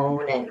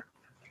phone, and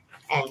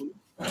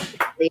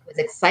was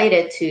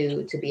excited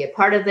to be a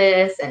part of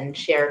this and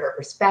share her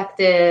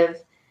perspective.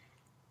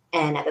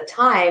 And at the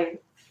time,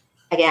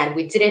 again,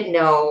 we didn't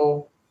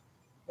know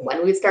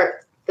when we'd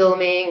start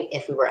filming,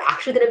 if we were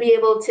actually going to be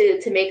able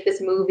to make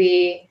this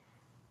movie.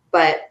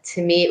 But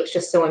to me, it was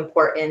just so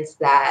important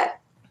that,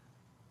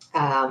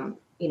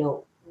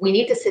 we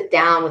need to sit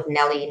down with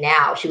Nellie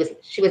now. She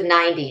was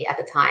 90 at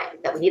the time.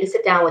 That we need to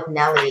sit down with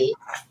Nellie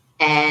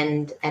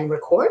and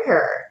record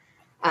her.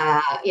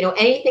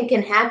 Anything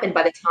can happen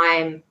by the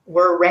time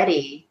we're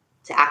ready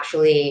to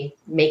actually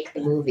make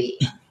the movie.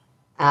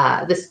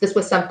 This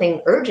was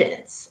something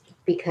urgent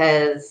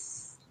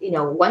because,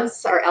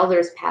 once our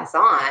elders pass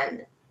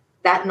on,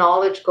 that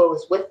knowledge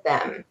goes with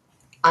them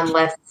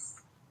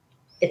unless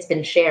it's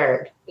been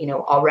shared,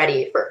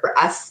 already for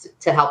us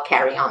to help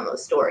carry on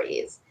those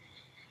stories.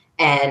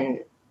 And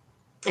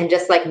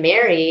just like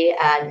Mary,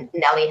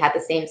 Nellie had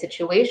the same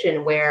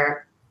situation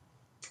where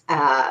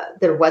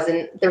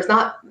there's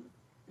not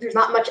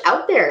much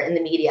out there in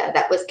the media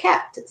that was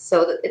kept.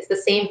 So it's the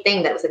same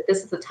thing that was like,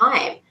 this is the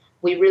time.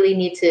 We really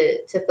need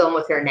to film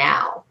with her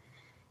now.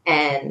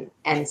 And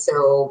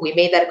so we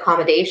made that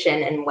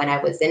accommodation. And when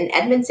I was in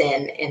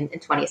Edmonton in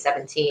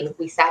 2017,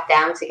 we sat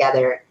down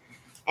together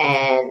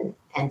and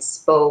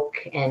spoke.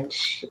 And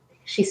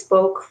she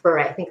spoke for,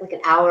 I think, like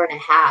an hour and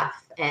a half.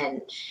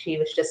 And she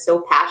was just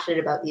so passionate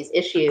about these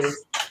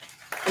issues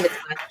and the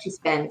time she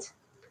spent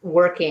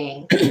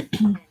working.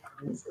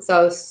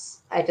 So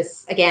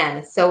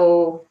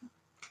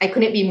I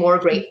couldn't be more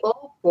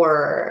grateful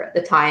for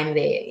the time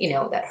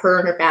that her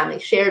and her family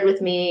shared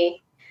with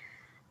me.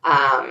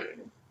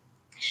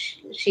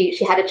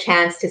 She had a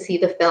chance to see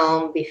the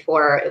film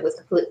before it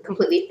was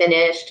completely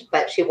finished,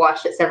 but she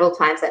watched it several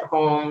times at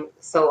home.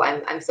 So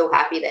I'm so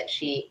happy that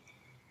she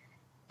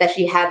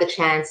had the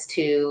chance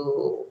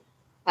to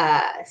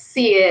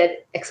see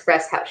it,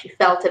 express how she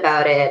felt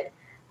about it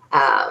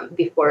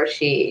before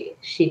she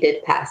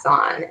did pass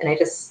on. And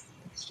it's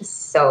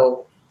just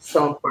so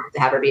important to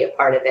have her be a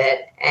part of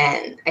it.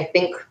 And I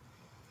think,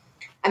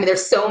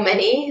 there's so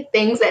many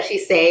things that she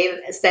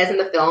says in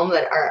the film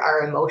that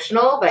are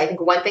emotional, but I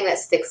think one thing that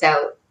sticks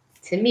out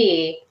to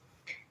me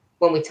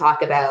when we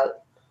talk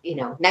about,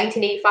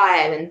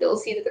 1985 and Bill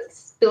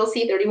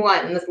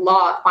C-31 and this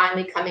law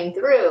finally coming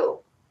through,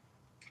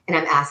 and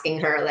I'm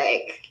asking her,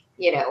 like,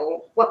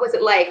 what was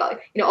it like,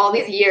 all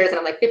these years? And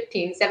I'm like,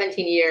 15,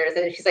 17 years.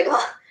 And she's like,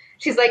 oh,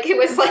 it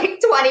was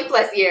like 20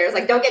 plus years.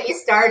 Like, don't get me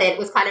started,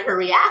 was kind of her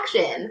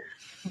reaction.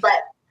 But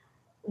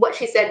what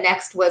she said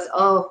next was,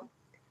 oh,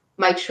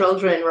 my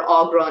children were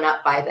all grown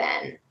up by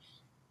then.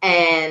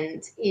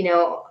 And,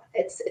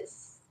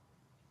 it's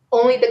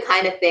only the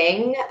kind of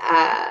thing,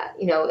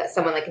 that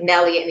someone like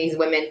Nellie and these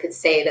women could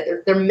say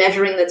that they're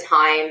measuring the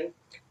time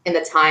in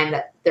the time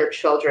that their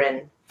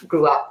children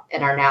grew up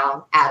and are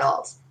now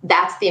adults.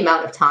 That's the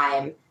amount of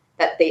time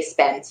that they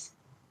spent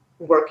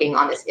working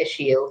on this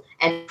issue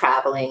and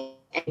traveling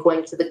and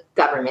going to the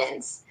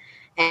governments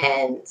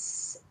and,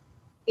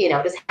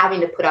 just having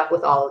to put up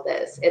with all of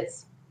this.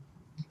 It's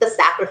the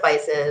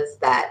sacrifices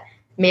that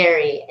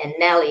Mary and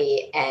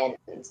Nellie and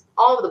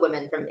all of the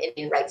women from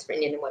Indian Rights for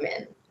Indian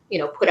Women,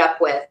 put up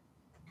with,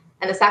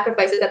 and the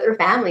sacrifices that their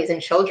families and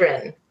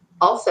children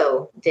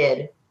also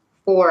did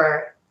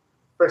for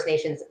First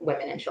Nations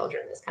women and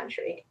children in this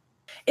country.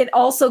 It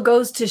also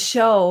goes to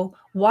show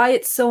why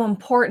it's so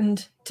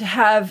important to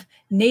have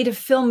Native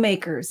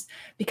filmmakers,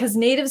 because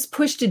Natives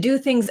push to do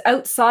things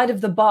outside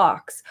of the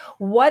box.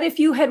 What if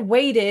you had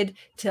waited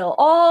till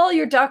all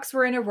your ducks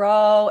were in a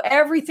row,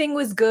 everything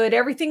was good,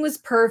 everything was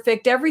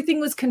perfect,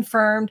 everything was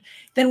confirmed?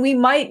 Then we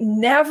might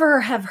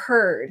never have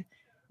heard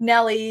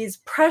Nellie's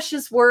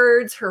precious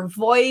words, her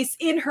voice,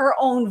 in her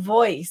own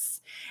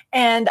voice.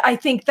 And I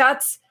think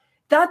that's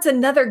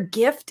another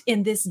gift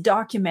in this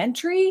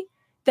documentary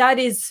that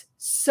is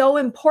so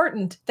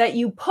important, that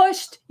you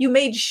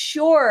made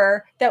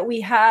sure that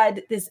we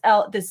had this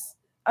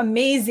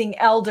amazing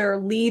elder,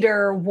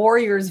 leader,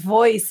 warrior's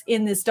voice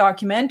in this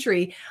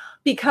documentary,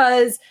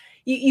 because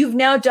you've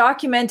now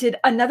documented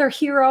another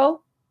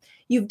hero.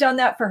 You've done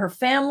that for her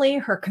family,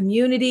 her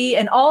community,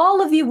 and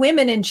all of the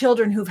women and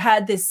children who've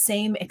had this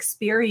same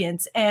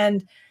experience.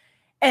 And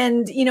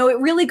it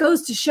really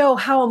goes to show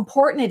how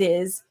important it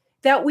is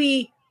that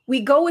we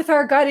go with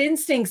our gut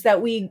instincts,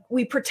 that we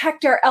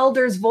protect our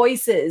elders'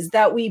 voices,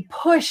 that we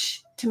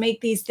push to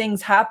make these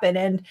things happen.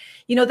 And,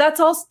 that's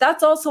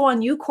also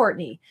on you,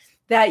 Courtney,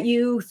 that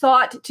you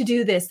thought to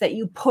do this, that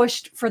you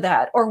pushed for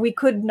that, or we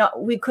could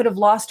have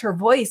lost her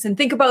voice. And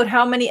think about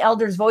how many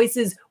elders'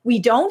 voices we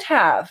don't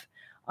have,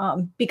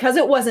 because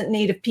it wasn't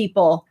Native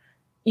people,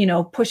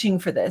 pushing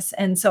for this.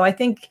 And so I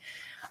think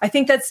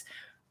that's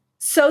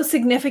so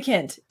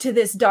significant to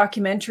this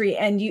documentary.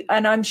 And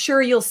I'm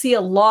sure you'll see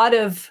a lot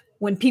of,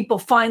 when people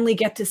finally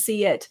get to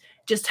see it,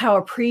 just how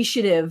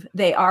appreciative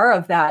they are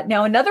of that.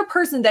 Now, another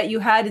person that you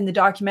had in the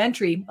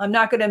documentary, I'm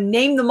not going to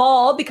name them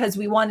all because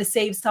we want to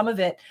save some of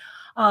it,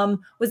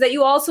 was that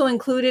you also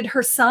included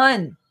her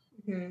son.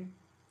 Mm-hmm.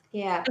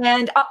 Yeah.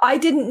 And I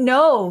didn't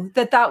know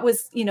that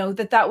was,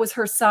 that was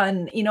her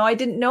son. I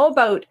didn't know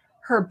about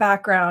her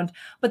background,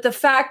 but the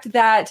fact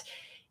that,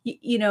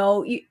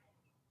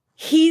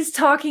 he's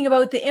talking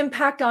about the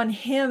impact on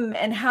him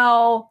and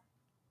how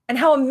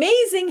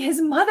amazing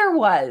his mother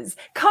was,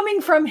 coming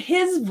from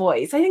his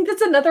voice. I think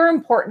that's another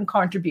important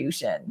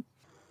contribution.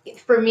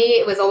 For me,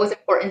 it was always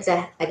important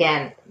to,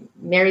 again,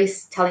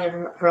 Mary's telling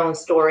her own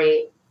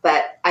story,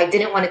 but I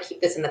didn't want to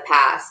keep this in the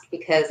past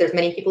because there's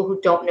many people who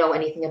don't know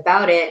anything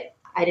about it.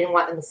 I didn't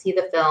want them to see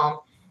the film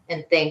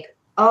and think,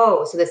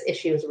 oh, so this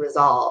issue is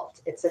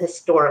resolved. It's a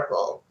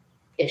historical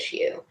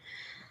issue.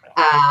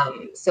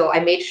 So I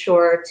made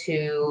sure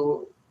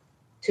to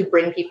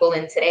bring people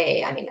in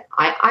today. I mean,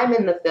 I'm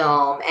in the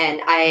film,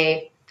 and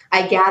I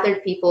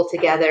gathered people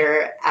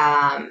together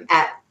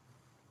at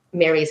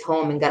Mary's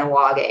home in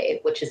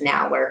Kahnawake, which is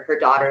now where her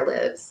daughter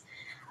lives.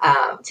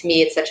 To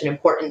me, it's such an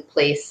important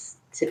place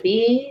to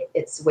be.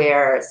 It's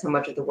where so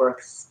much of the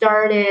work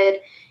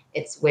started.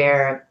 It's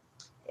where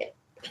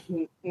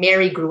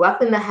Mary grew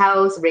up in the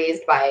house,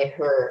 raised by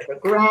her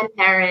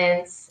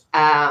grandparents.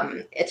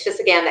 It's just,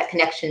 again, that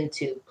connection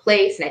to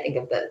place. And I think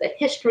of the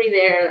history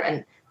there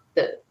and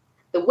the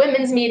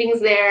women's meetings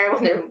there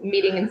when they're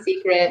meeting in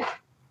secret.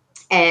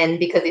 And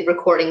because the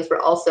recordings were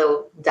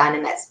also done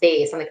in that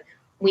space, I'm like,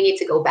 we need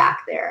to go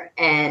back there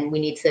and we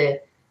need to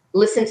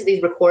listen to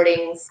these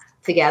recordings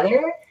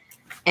together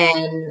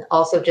and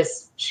also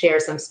just share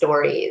some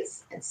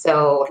stories. And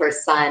so her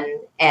son,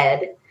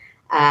 Ed,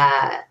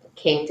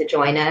 came to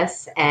join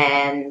us.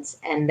 And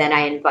then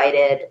I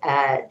invited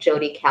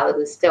Jody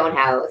Calaboo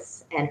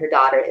Stonehouse and her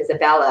daughter,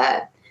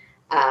 Isabella,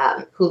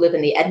 who live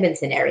in the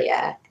Edmonton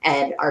area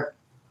and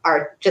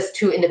are just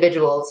two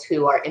individuals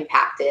who are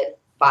impacted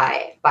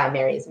by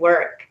Mary's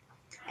work.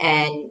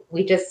 And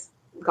we just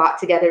got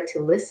together to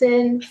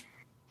listen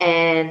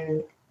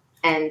and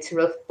to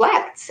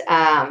reflect.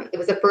 It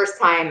was the first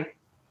time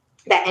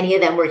that any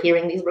of them were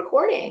hearing these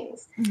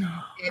recordings. And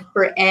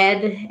for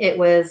Ed, it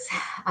was,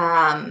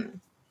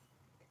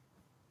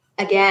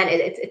 again,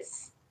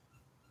 it's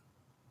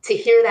to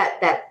hear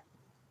that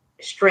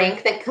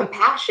strength and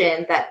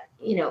compassion that,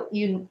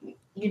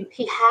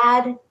 he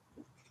had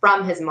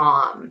from his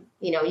mom.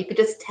 You could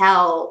just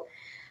tell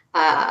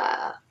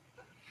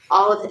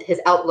all of his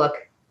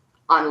outlook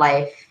on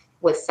life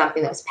was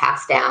something that was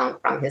passed down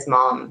from his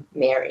mom,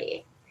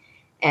 Mary.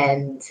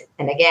 And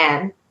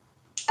again,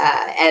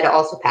 Ed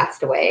also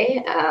passed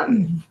away.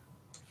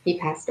 He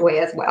passed away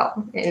as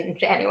well in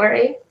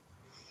January.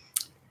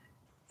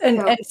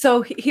 And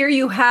so here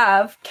you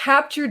have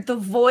captured the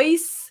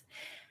voice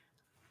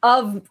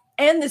of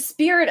and the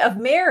spirit of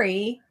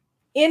Mary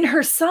in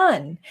her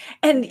son.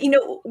 And,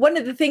 one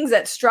of the things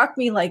that struck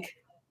me, like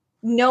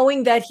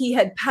knowing that he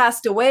had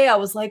passed away, I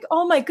was like,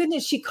 oh my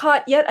goodness, she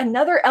caught yet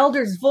another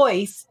elder's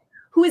voice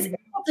who is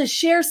able to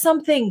share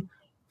something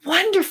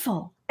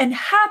wonderful and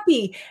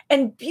happy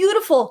and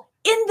beautiful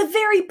in the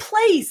very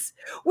place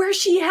where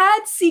she had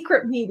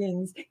secret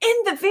meetings, in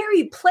the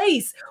very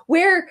place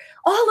where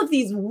all of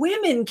these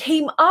women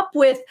came up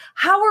with,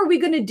 how are we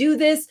going to do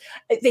this?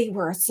 They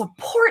were a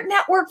support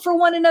network for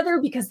one another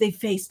because they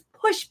faced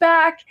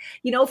pushback,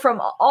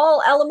 from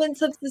all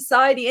elements of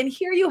society. And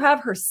here you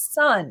have her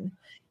son,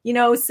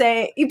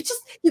 say,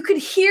 you could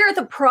hear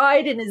the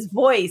pride in his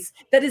voice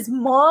that his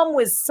mom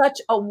was such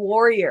a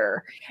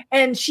warrior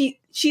and she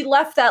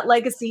left that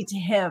legacy to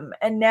him.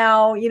 And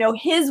now,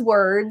 his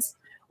words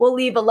will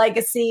leave a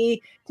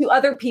legacy to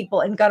other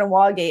people in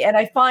Kahnawake. And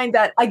I find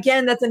that,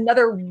 again, that's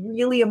another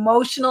really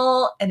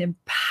emotional and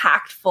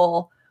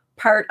impactful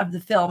part of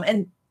the film.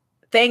 And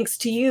thanks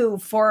to you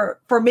for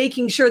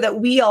making sure that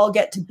we all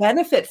get to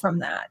benefit from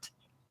that.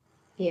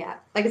 Yeah.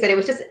 Like I said, it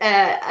was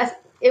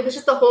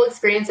just the whole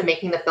experience of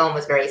making the film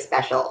was very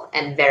special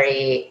and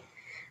very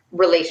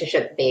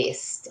relationship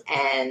based.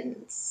 And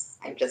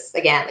I'm just,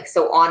 again,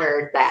 so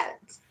honored that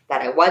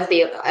I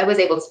was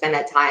able to spend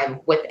that time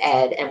with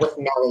Ed and with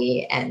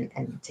Nellie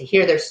and to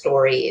hear their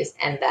stories,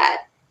 and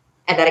that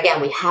And that,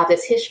 again, we have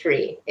this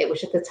history. It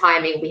was just the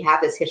timing. We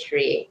have this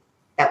history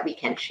that we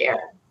can share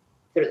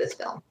through this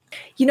film.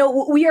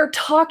 We are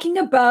talking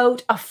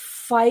about a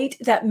fight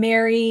that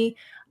Mary,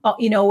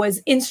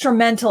 was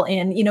instrumental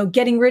in,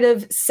 getting rid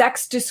of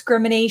sex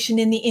discrimination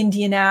in the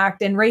Indian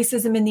Act and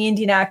racism in the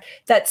Indian Act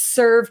that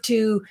served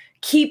to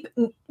keep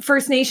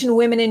First Nation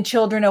women and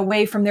children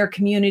away from their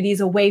communities,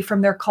 away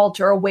from their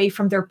culture, away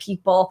from their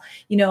people,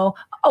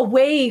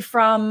 away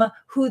from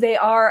who they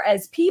are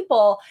as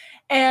people.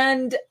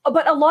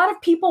 But a lot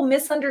of people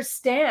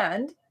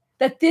misunderstand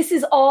that this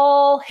is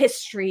all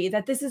history,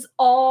 that this is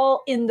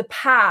all in the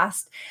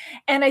past.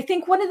 And I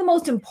think one of the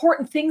most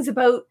important things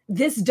about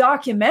this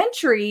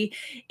documentary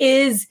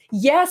is,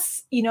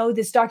 yes,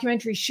 this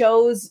documentary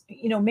shows,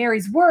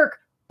 Mary's work,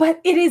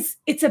 but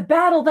it's a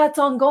battle that's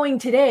ongoing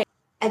today.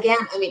 Again,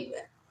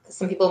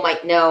 some people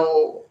might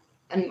know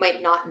and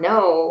might not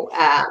know,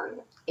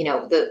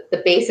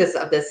 the basis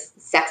of this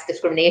sex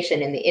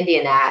discrimination in the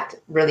Indian Act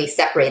really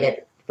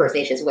separated First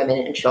Nations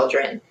women and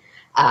children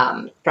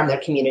from their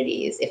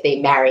communities if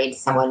they married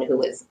someone who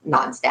was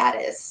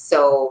non-status.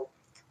 So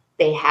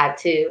they had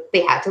to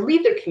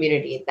leave their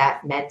community.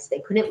 That meant they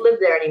couldn't live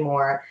there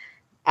anymore.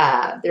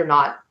 They're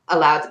not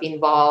allowed to be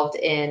involved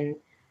in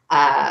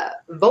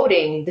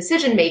voting,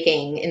 decision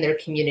making in their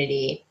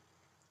community.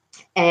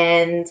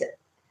 And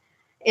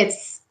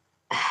it's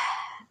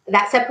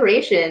that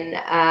separation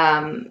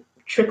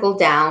trickled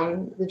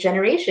down the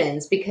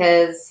generations,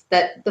 because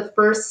that the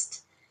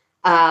first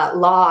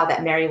law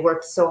that Mary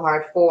worked so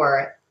hard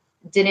for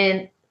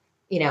didn't,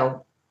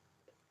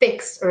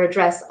 fix or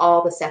address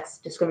all the sex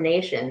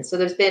discrimination. So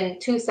there's been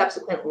 2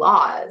 subsequent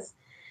laws,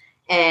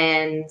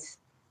 and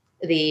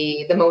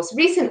the most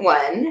recent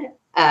one,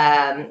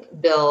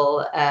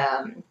 Bill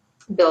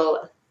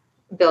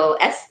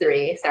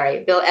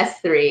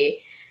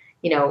S3.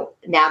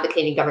 Now the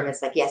Canadian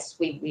government's like, yes,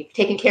 we've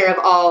taken care of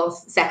all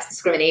sex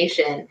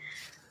discrimination,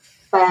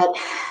 but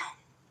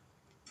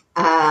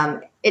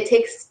it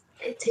takes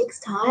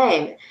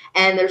time,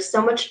 and there's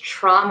so much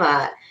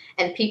trauma,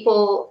 and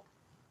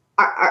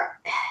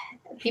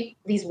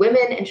these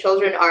women and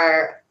children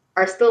are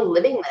still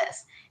living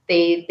this.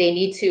 They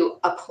need to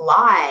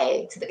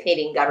apply to the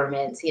Canadian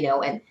government,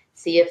 and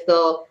see if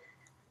they'll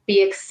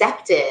be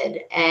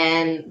accepted.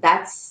 And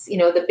that's,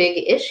 the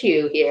big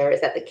issue here is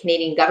that the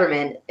Canadian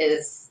government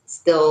is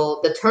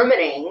still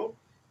determining,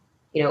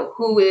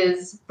 who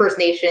is First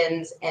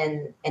Nations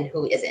and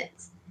who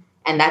isn't.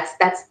 And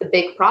that's the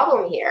big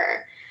problem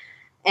here.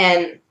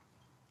 And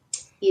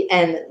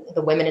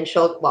the women and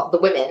children,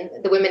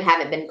 the women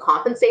haven't been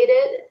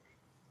compensated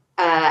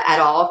at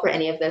all for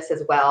any of this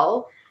as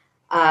well.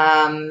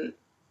 And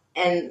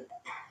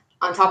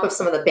on top of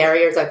some of the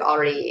barriers I've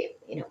already,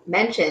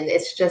 mentioned,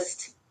 it's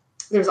just,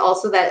 there's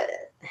also that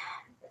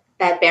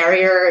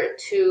barrier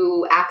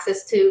to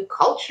access to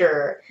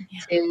culture,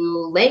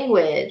 to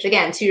language,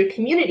 again, to your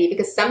community,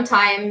 because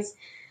sometimes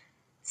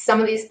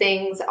some of these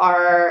things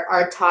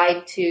are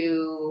tied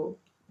to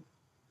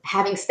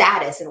having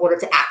status in order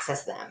to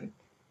access them.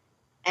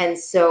 And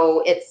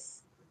so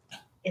it's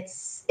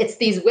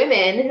these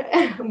women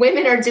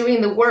are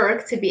doing the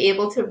work to be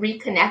able to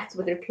reconnect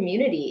with their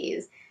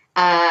communities,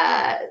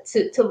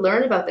 to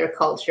learn about their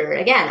culture.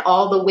 Again,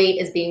 all the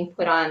weight is being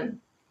put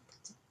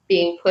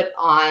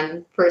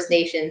on First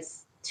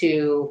Nations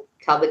to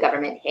tell the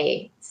government,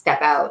 hey,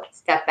 step out,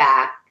 step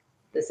back.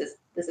 This is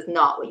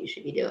not what you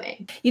should be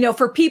doing.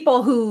 For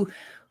people who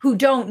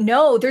don't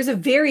know, there's a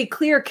very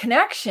clear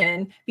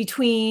connection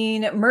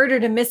between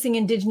murdered and missing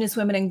Indigenous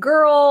women and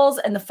girls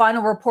and the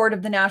final report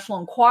of the National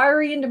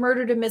Inquiry into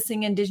Murdered and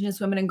Missing Indigenous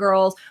Women and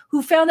Girls,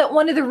 who found that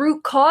one of the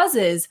root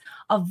causes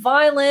of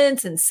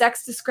violence and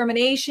sex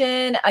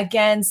discrimination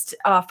against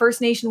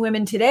First Nation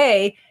women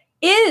today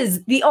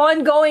is the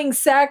ongoing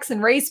sex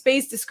and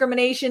race-based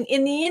discrimination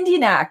in the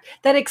Indian Act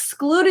that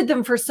excluded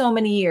them for so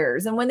many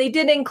years. And when they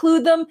did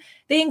include them,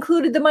 they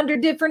included them under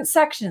different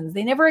sections.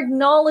 They never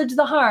acknowledged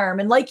the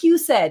harm. And like you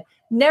said,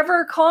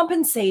 never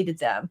compensated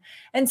them.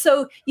 And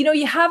so,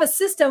 you have a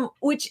system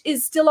which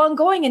is still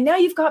ongoing. And now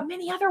you've got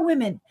many other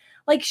women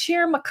like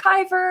Cher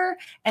McIver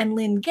and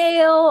Lynn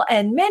Gale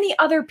and many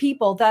other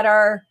people that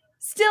are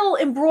still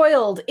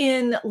embroiled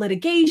in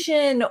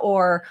litigation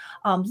or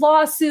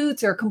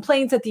lawsuits or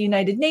complaints at the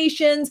United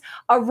Nations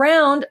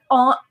around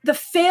the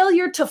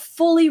failure to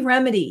fully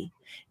remedy,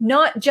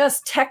 not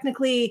just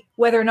technically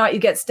whether or not you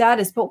get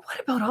status, but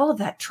what about all of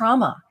that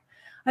trauma?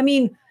 I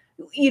mean,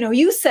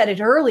 you said it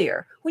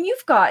earlier, when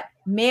you've got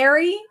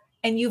Mary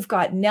and you've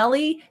got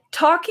Nellie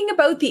talking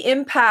about the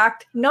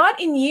impact, not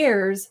in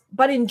years,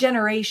 but in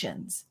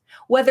generations,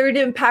 whether it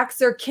impacts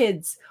their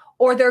kids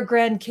or their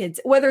grandkids,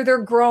 whether they're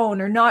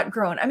grown or not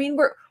grown. I mean,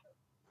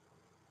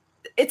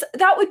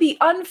 that would be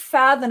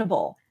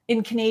unfathomable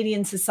in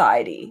Canadian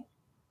society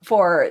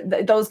for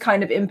those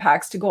kind of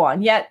impacts to go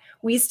on. Yet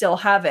we still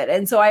have it.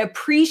 And so I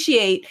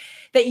appreciate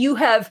that you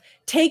have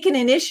taken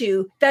an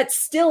issue that's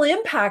still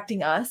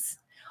impacting us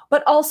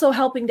but also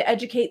helping to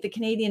educate the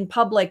Canadian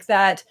public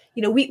that,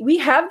 we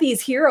have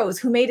these heroes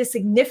who made a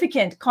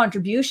significant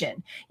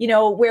contribution,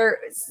 where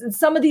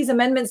some of these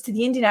amendments to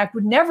the Indian Act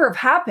would never have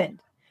happened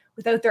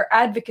without their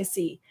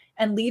advocacy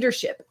and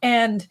leadership.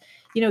 And,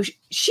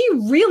 she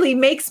really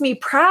makes me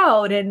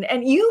proud,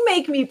 and you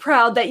make me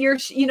proud that you're,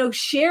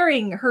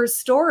 sharing her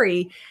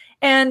story.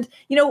 And,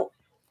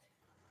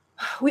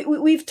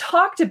 we've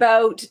talked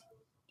about,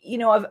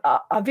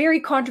 a very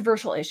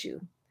controversial issue.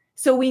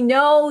 So we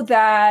know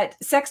that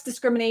sex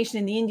discrimination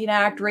in the Indian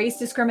Act, race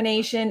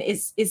discrimination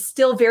is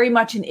still very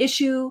much an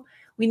issue.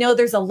 We know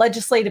there's a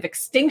legislative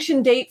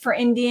extinction date for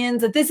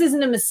Indians, that this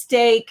isn't a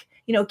mistake.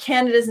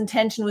 Canada's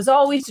intention was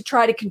always to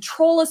try to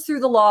control us through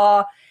the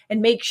law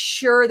and make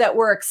sure that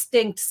we're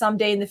extinct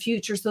someday in the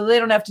future so they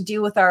don't have to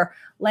deal with our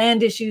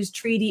land issues,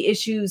 treaty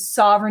issues,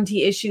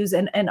 sovereignty issues,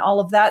 and all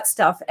of that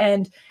stuff.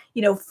 And,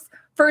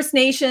 First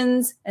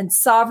Nations and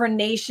sovereign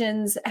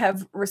nations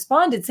have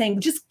responded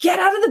saying, just get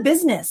out of the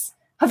business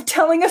of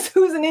telling us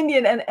who's an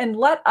Indian and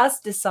let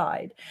us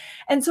decide.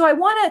 And so I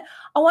want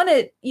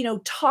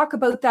to, talk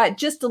about that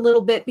just a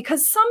little bit,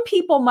 because some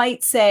people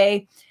might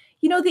say,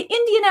 the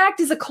Indian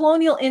Act is a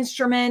colonial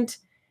instrument.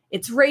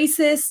 It's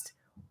racist.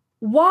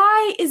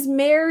 Why is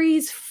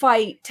Mary's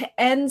fight to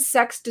end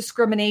sex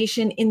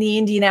discrimination in the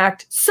Indian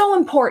Act so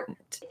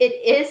important? It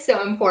is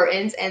so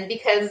important. And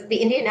because the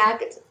Indian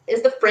Act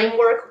is the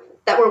framework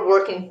that we're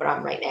working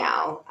from right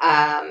now.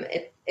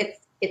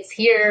 It's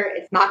here.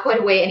 It's not going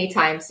away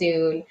anytime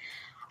soon.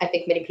 I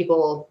think many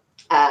people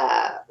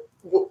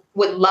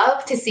would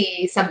love to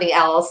see something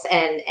else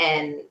and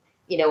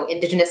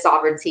Indigenous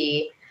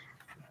sovereignty.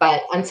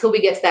 But until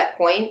we get to that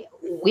point,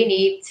 we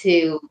need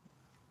to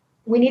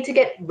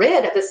get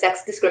rid of the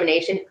sex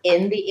discrimination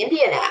in the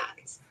Indian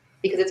Act,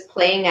 because it's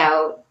playing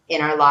out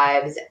in our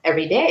lives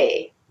every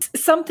day.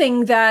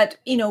 Something that,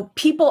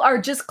 people are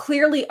just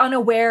clearly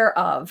unaware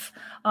of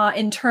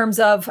in terms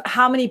of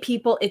how many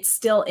people it's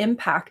still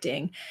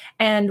impacting.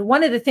 And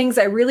one of the things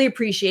I really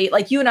appreciate,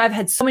 like you and I've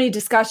had so many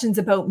discussions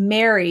about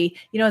Mary,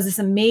 as this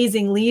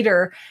amazing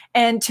leader.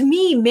 And to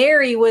me,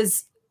 Mary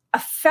was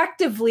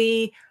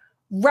effectively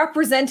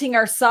representing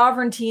our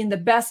sovereignty in the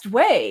best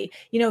way.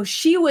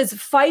 She was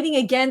fighting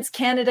against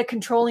Canada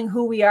controlling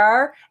who we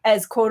are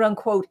as quote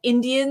unquote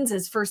Indians,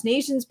 as First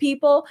Nations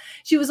people.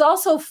 She was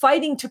also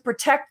fighting to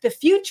protect the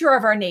future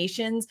of our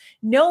nations,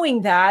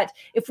 knowing that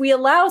if we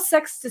allow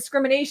sex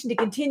discrimination to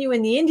continue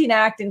in the Indian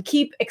Act and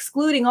keep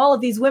excluding all of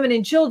these women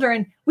and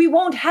children, we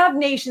won't have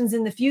nations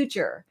in the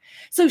future.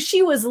 So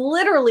she was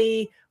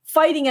literally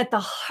fighting at the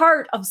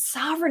heart of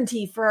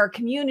sovereignty for our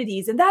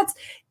communities. And that's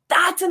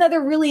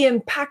another really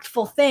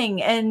impactful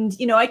thing. And,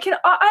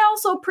 I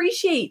also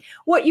appreciate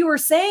what you were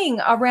saying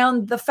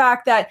around the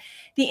fact that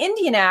the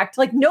Indian Act,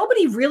 like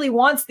nobody really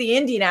wants the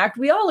Indian Act.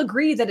 We all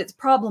agree that it's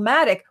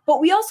problematic, but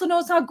we also know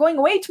it's not going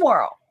away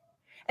tomorrow.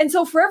 And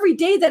so for every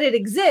day that it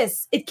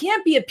exists, it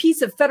can't be a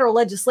piece of federal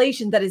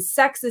legislation that is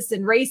sexist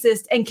and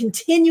racist and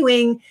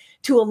continuing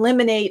to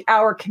eliminate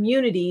our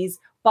communities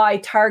by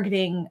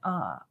targeting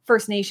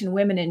First Nation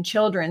women and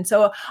children.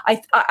 So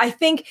I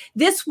think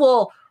this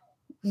will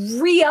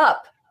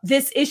re-up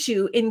this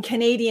issue in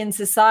Canadian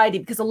society,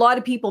 because a lot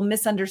of people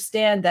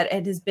misunderstand that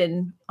it has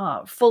been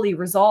fully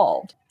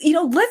resolved.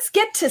 Let's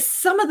get to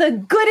some of the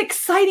good,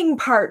 exciting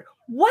part.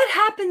 What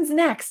happens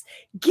next?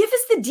 Give us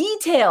the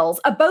details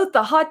about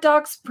the Hot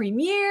Docs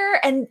premiere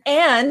and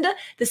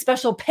the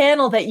special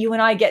panel that you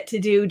and I get to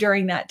do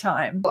during that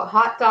time.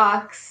 Hot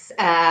Docs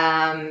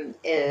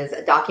is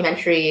a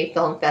documentary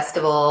film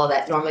festival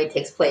that normally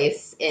takes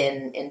place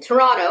in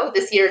Toronto.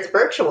 This year it's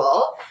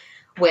virtual,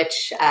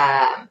 which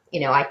I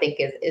think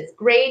is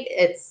great.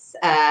 It's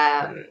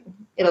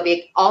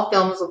all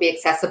films will be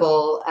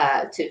accessible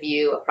to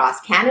view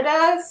across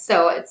Canada,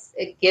 so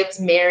it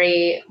gives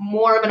Mary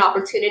more of an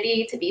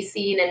opportunity to be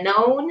seen and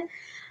known.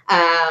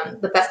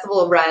 The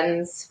festival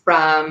runs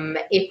from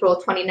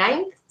April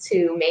 29th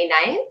to May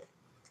 9th,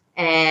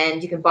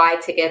 and you can buy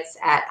tickets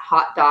at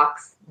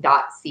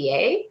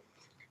hotdocs.ca.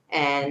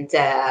 And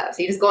so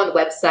you just go on the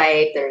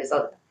website. There's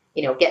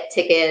get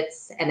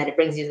tickets, and then it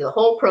brings you to the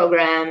whole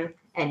program.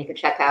 And you can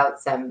check out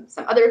some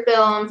other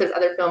films. There's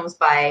other films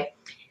by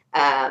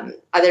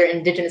other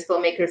Indigenous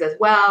filmmakers as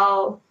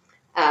well.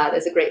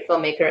 There's a great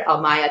filmmaker,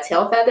 Elmaya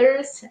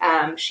Tailfeathers.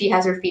 She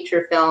has her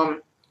feature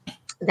film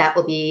that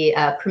will be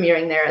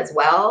premiering there as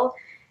well.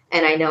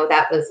 And I know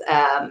that was,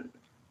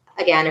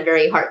 again, a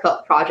very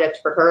heartfelt project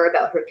for her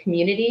about her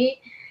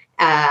community,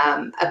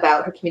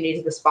 about her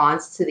community's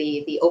response to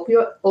the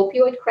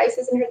opioid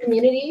crisis in her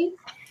community.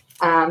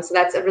 So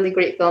that's a really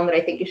great film that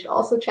I think you should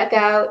also check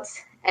out.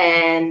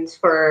 And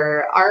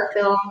for our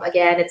film,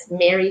 again, it's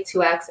Mary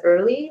 2X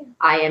Early,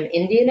 I Am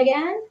Indian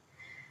Again.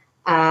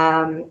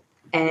 And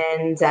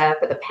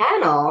for the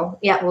panel,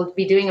 we'll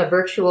be doing a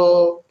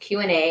virtual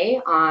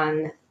Q&A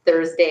on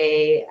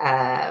Thursday,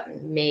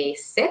 May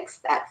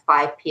 6th at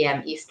 5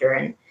 p.m.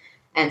 Eastern.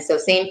 And so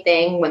same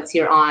thing, once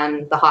you're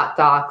on the Hot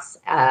Docs,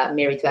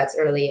 Mary 2X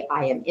Early,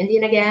 I Am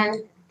Indian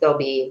Again, there'll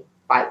be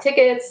 5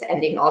 tickets,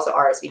 and you can also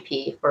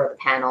RSVP for the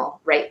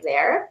panel right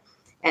there.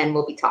 and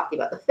we'll be talking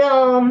about the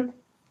film.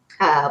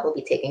 We'll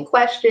be taking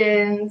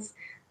questions.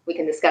 We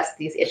can discuss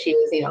these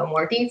issues, in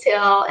more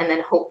detail, and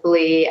then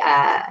hopefully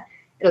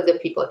it'll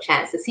give people a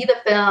chance to see the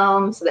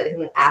film so that they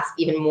can ask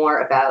even more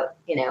about,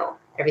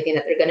 everything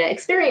that they're going to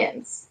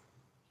experience.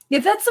 Yeah,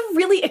 that's a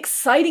really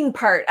exciting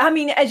part. I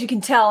mean, as you can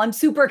tell, I'm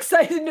super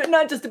excited,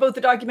 not just about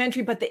the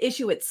documentary, but the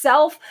issue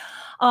itself.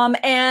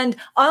 And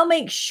I'll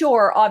make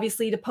sure,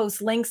 obviously, to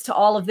post links to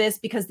all of this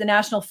because the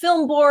National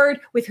Film Board,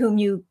 with whom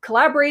you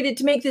collaborated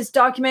to make this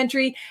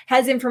documentary,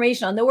 has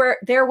information on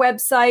their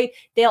website.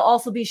 They'll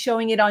also be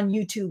showing it on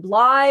YouTube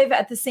Live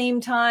at the same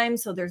time.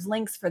 So there's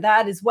links for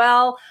that as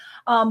well.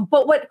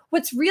 But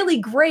what's really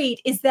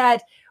great is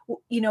that,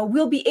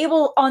 we'll be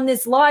able on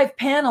this live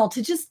panel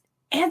to just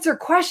answer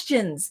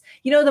questions,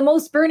 the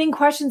most burning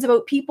questions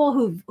about people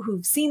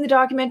who've seen the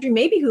documentary,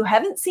 maybe who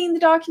haven't seen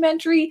the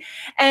documentary,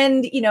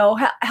 and,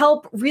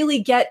 help really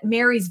get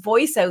Mary's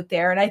voice out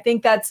there. And I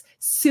think that's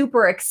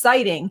super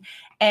exciting.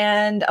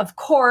 And of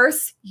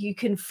course, you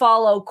can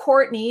follow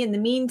Courtney in the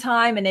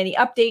meantime and any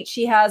updates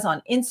she has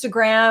on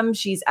Instagram.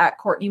 She's at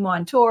Courtney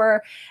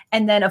Montour.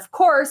 And then, of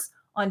course,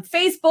 on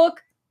Facebook,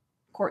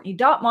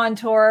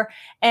 Courtney.Montour,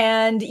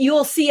 and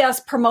you'll see us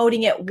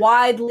promoting it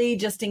widely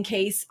just in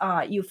case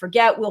you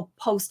forget. We'll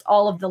post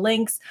all of the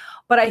links,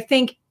 but I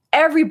think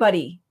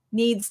everybody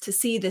needs to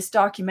see this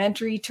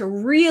documentary to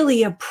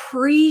really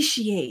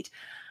appreciate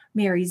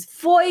Mary's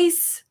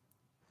voice,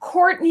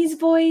 Courtney's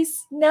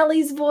voice,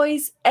 Nellie's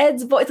voice,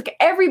 Ed's voice, like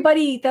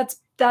everybody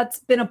that's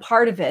been a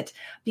part of it,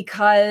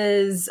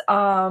 because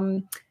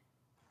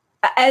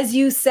as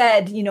you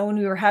said, when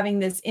we were having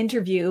this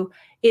interview,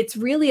 it's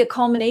really a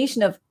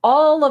culmination of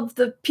all of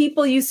the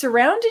people you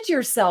surrounded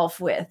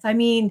yourself with. I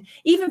mean,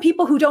 even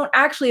people who don't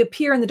actually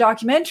appear in the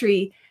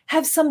documentary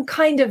have some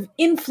kind of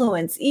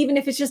influence, even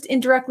if it's just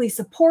indirectly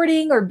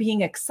supporting or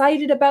being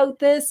excited about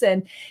this.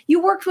 And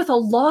you worked with a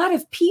lot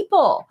of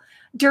people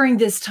during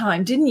this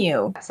time, didn't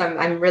you? So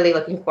I'm really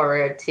looking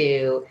forward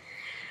to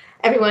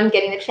everyone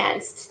getting a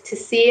chance to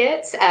see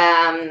it.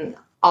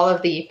 All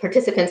of the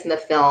participants in the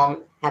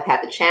film have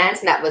had the chance,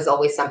 and that was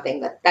always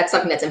something that's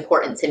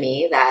important to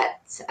me, that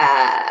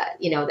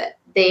that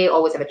they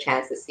always have a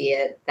chance to see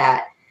it,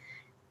 that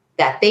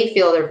they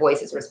feel their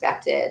voice is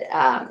respected,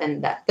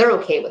 and that they're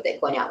okay with it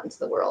going out into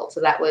the world.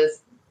 So that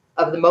was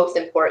of the most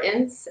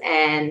importance.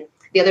 And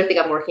the other thing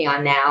I'm working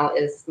on now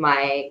is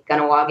my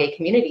Kahnawake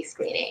community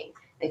screening.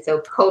 And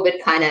so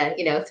COVID kind of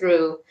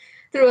threw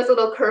us a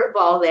little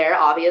curveball there,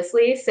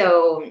 obviously.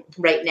 So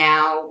right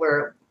now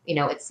we're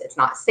it's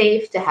not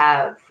safe to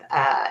have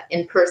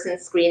in-person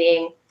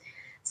screening.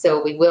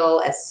 So we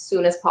will as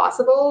soon as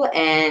possible.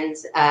 And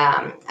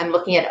I'm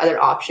looking at other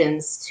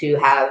options to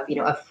have,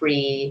 a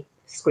free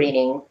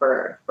screening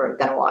for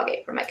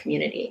Kahnawake, for my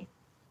community.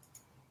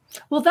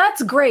 Well,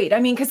 that's great. I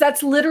mean, because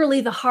that's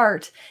literally the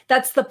heart.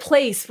 That's the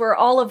place where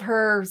all of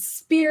her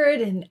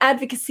spirit and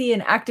advocacy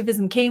and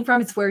activism came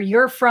from. It's where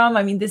you're from.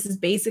 I mean, this is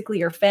basically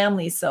your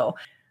family. So,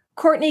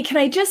 Courtney, can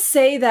I just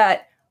say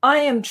that I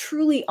am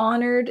truly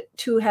honored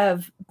to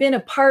have been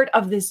a part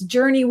of this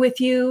journey with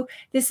you.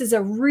 This is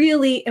a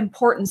really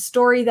important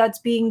story that's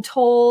being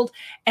told,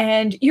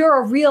 and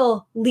you're a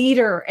real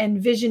leader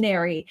and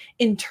visionary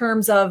in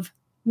terms of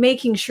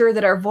making sure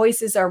that our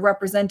voices are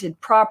represented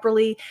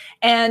properly.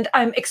 And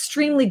I'm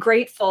extremely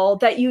grateful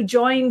that you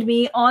joined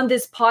me on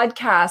this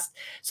podcast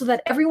so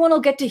that everyone will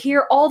get to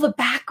hear all the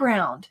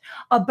background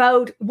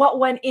about what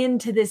went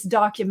into this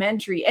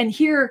documentary and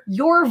hear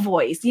your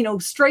voice,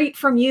 straight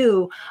from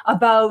you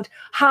about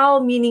how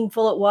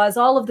meaningful it was,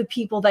 all of the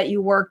people that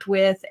you worked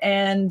with,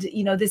 and,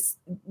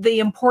 the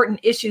important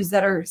issues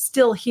that are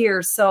still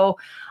here. So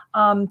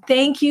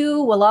thank you,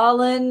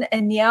 Walalan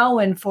and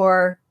Niawan,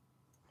 for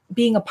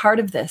being a part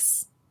of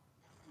this.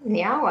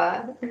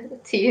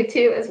 Nyawa, to you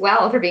too as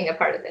well for being a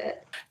part of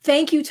it.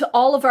 Thank you to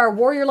all of our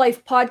Warrior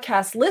Life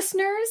podcast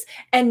listeners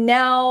and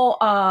now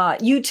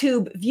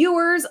YouTube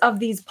viewers of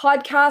these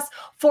podcasts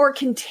for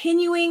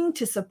continuing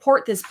to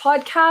support this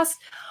podcast,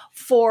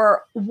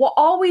 for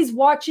always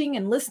watching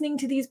and listening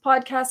to these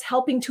podcasts,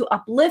 helping to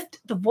uplift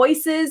the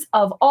voices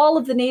of all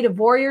of the Native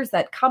warriors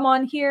that come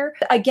on here.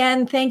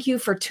 Again, thank you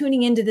for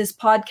tuning into this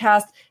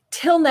podcast.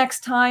 Till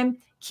next time,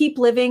 keep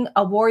living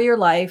a warrior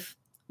life.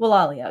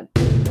 Walalia.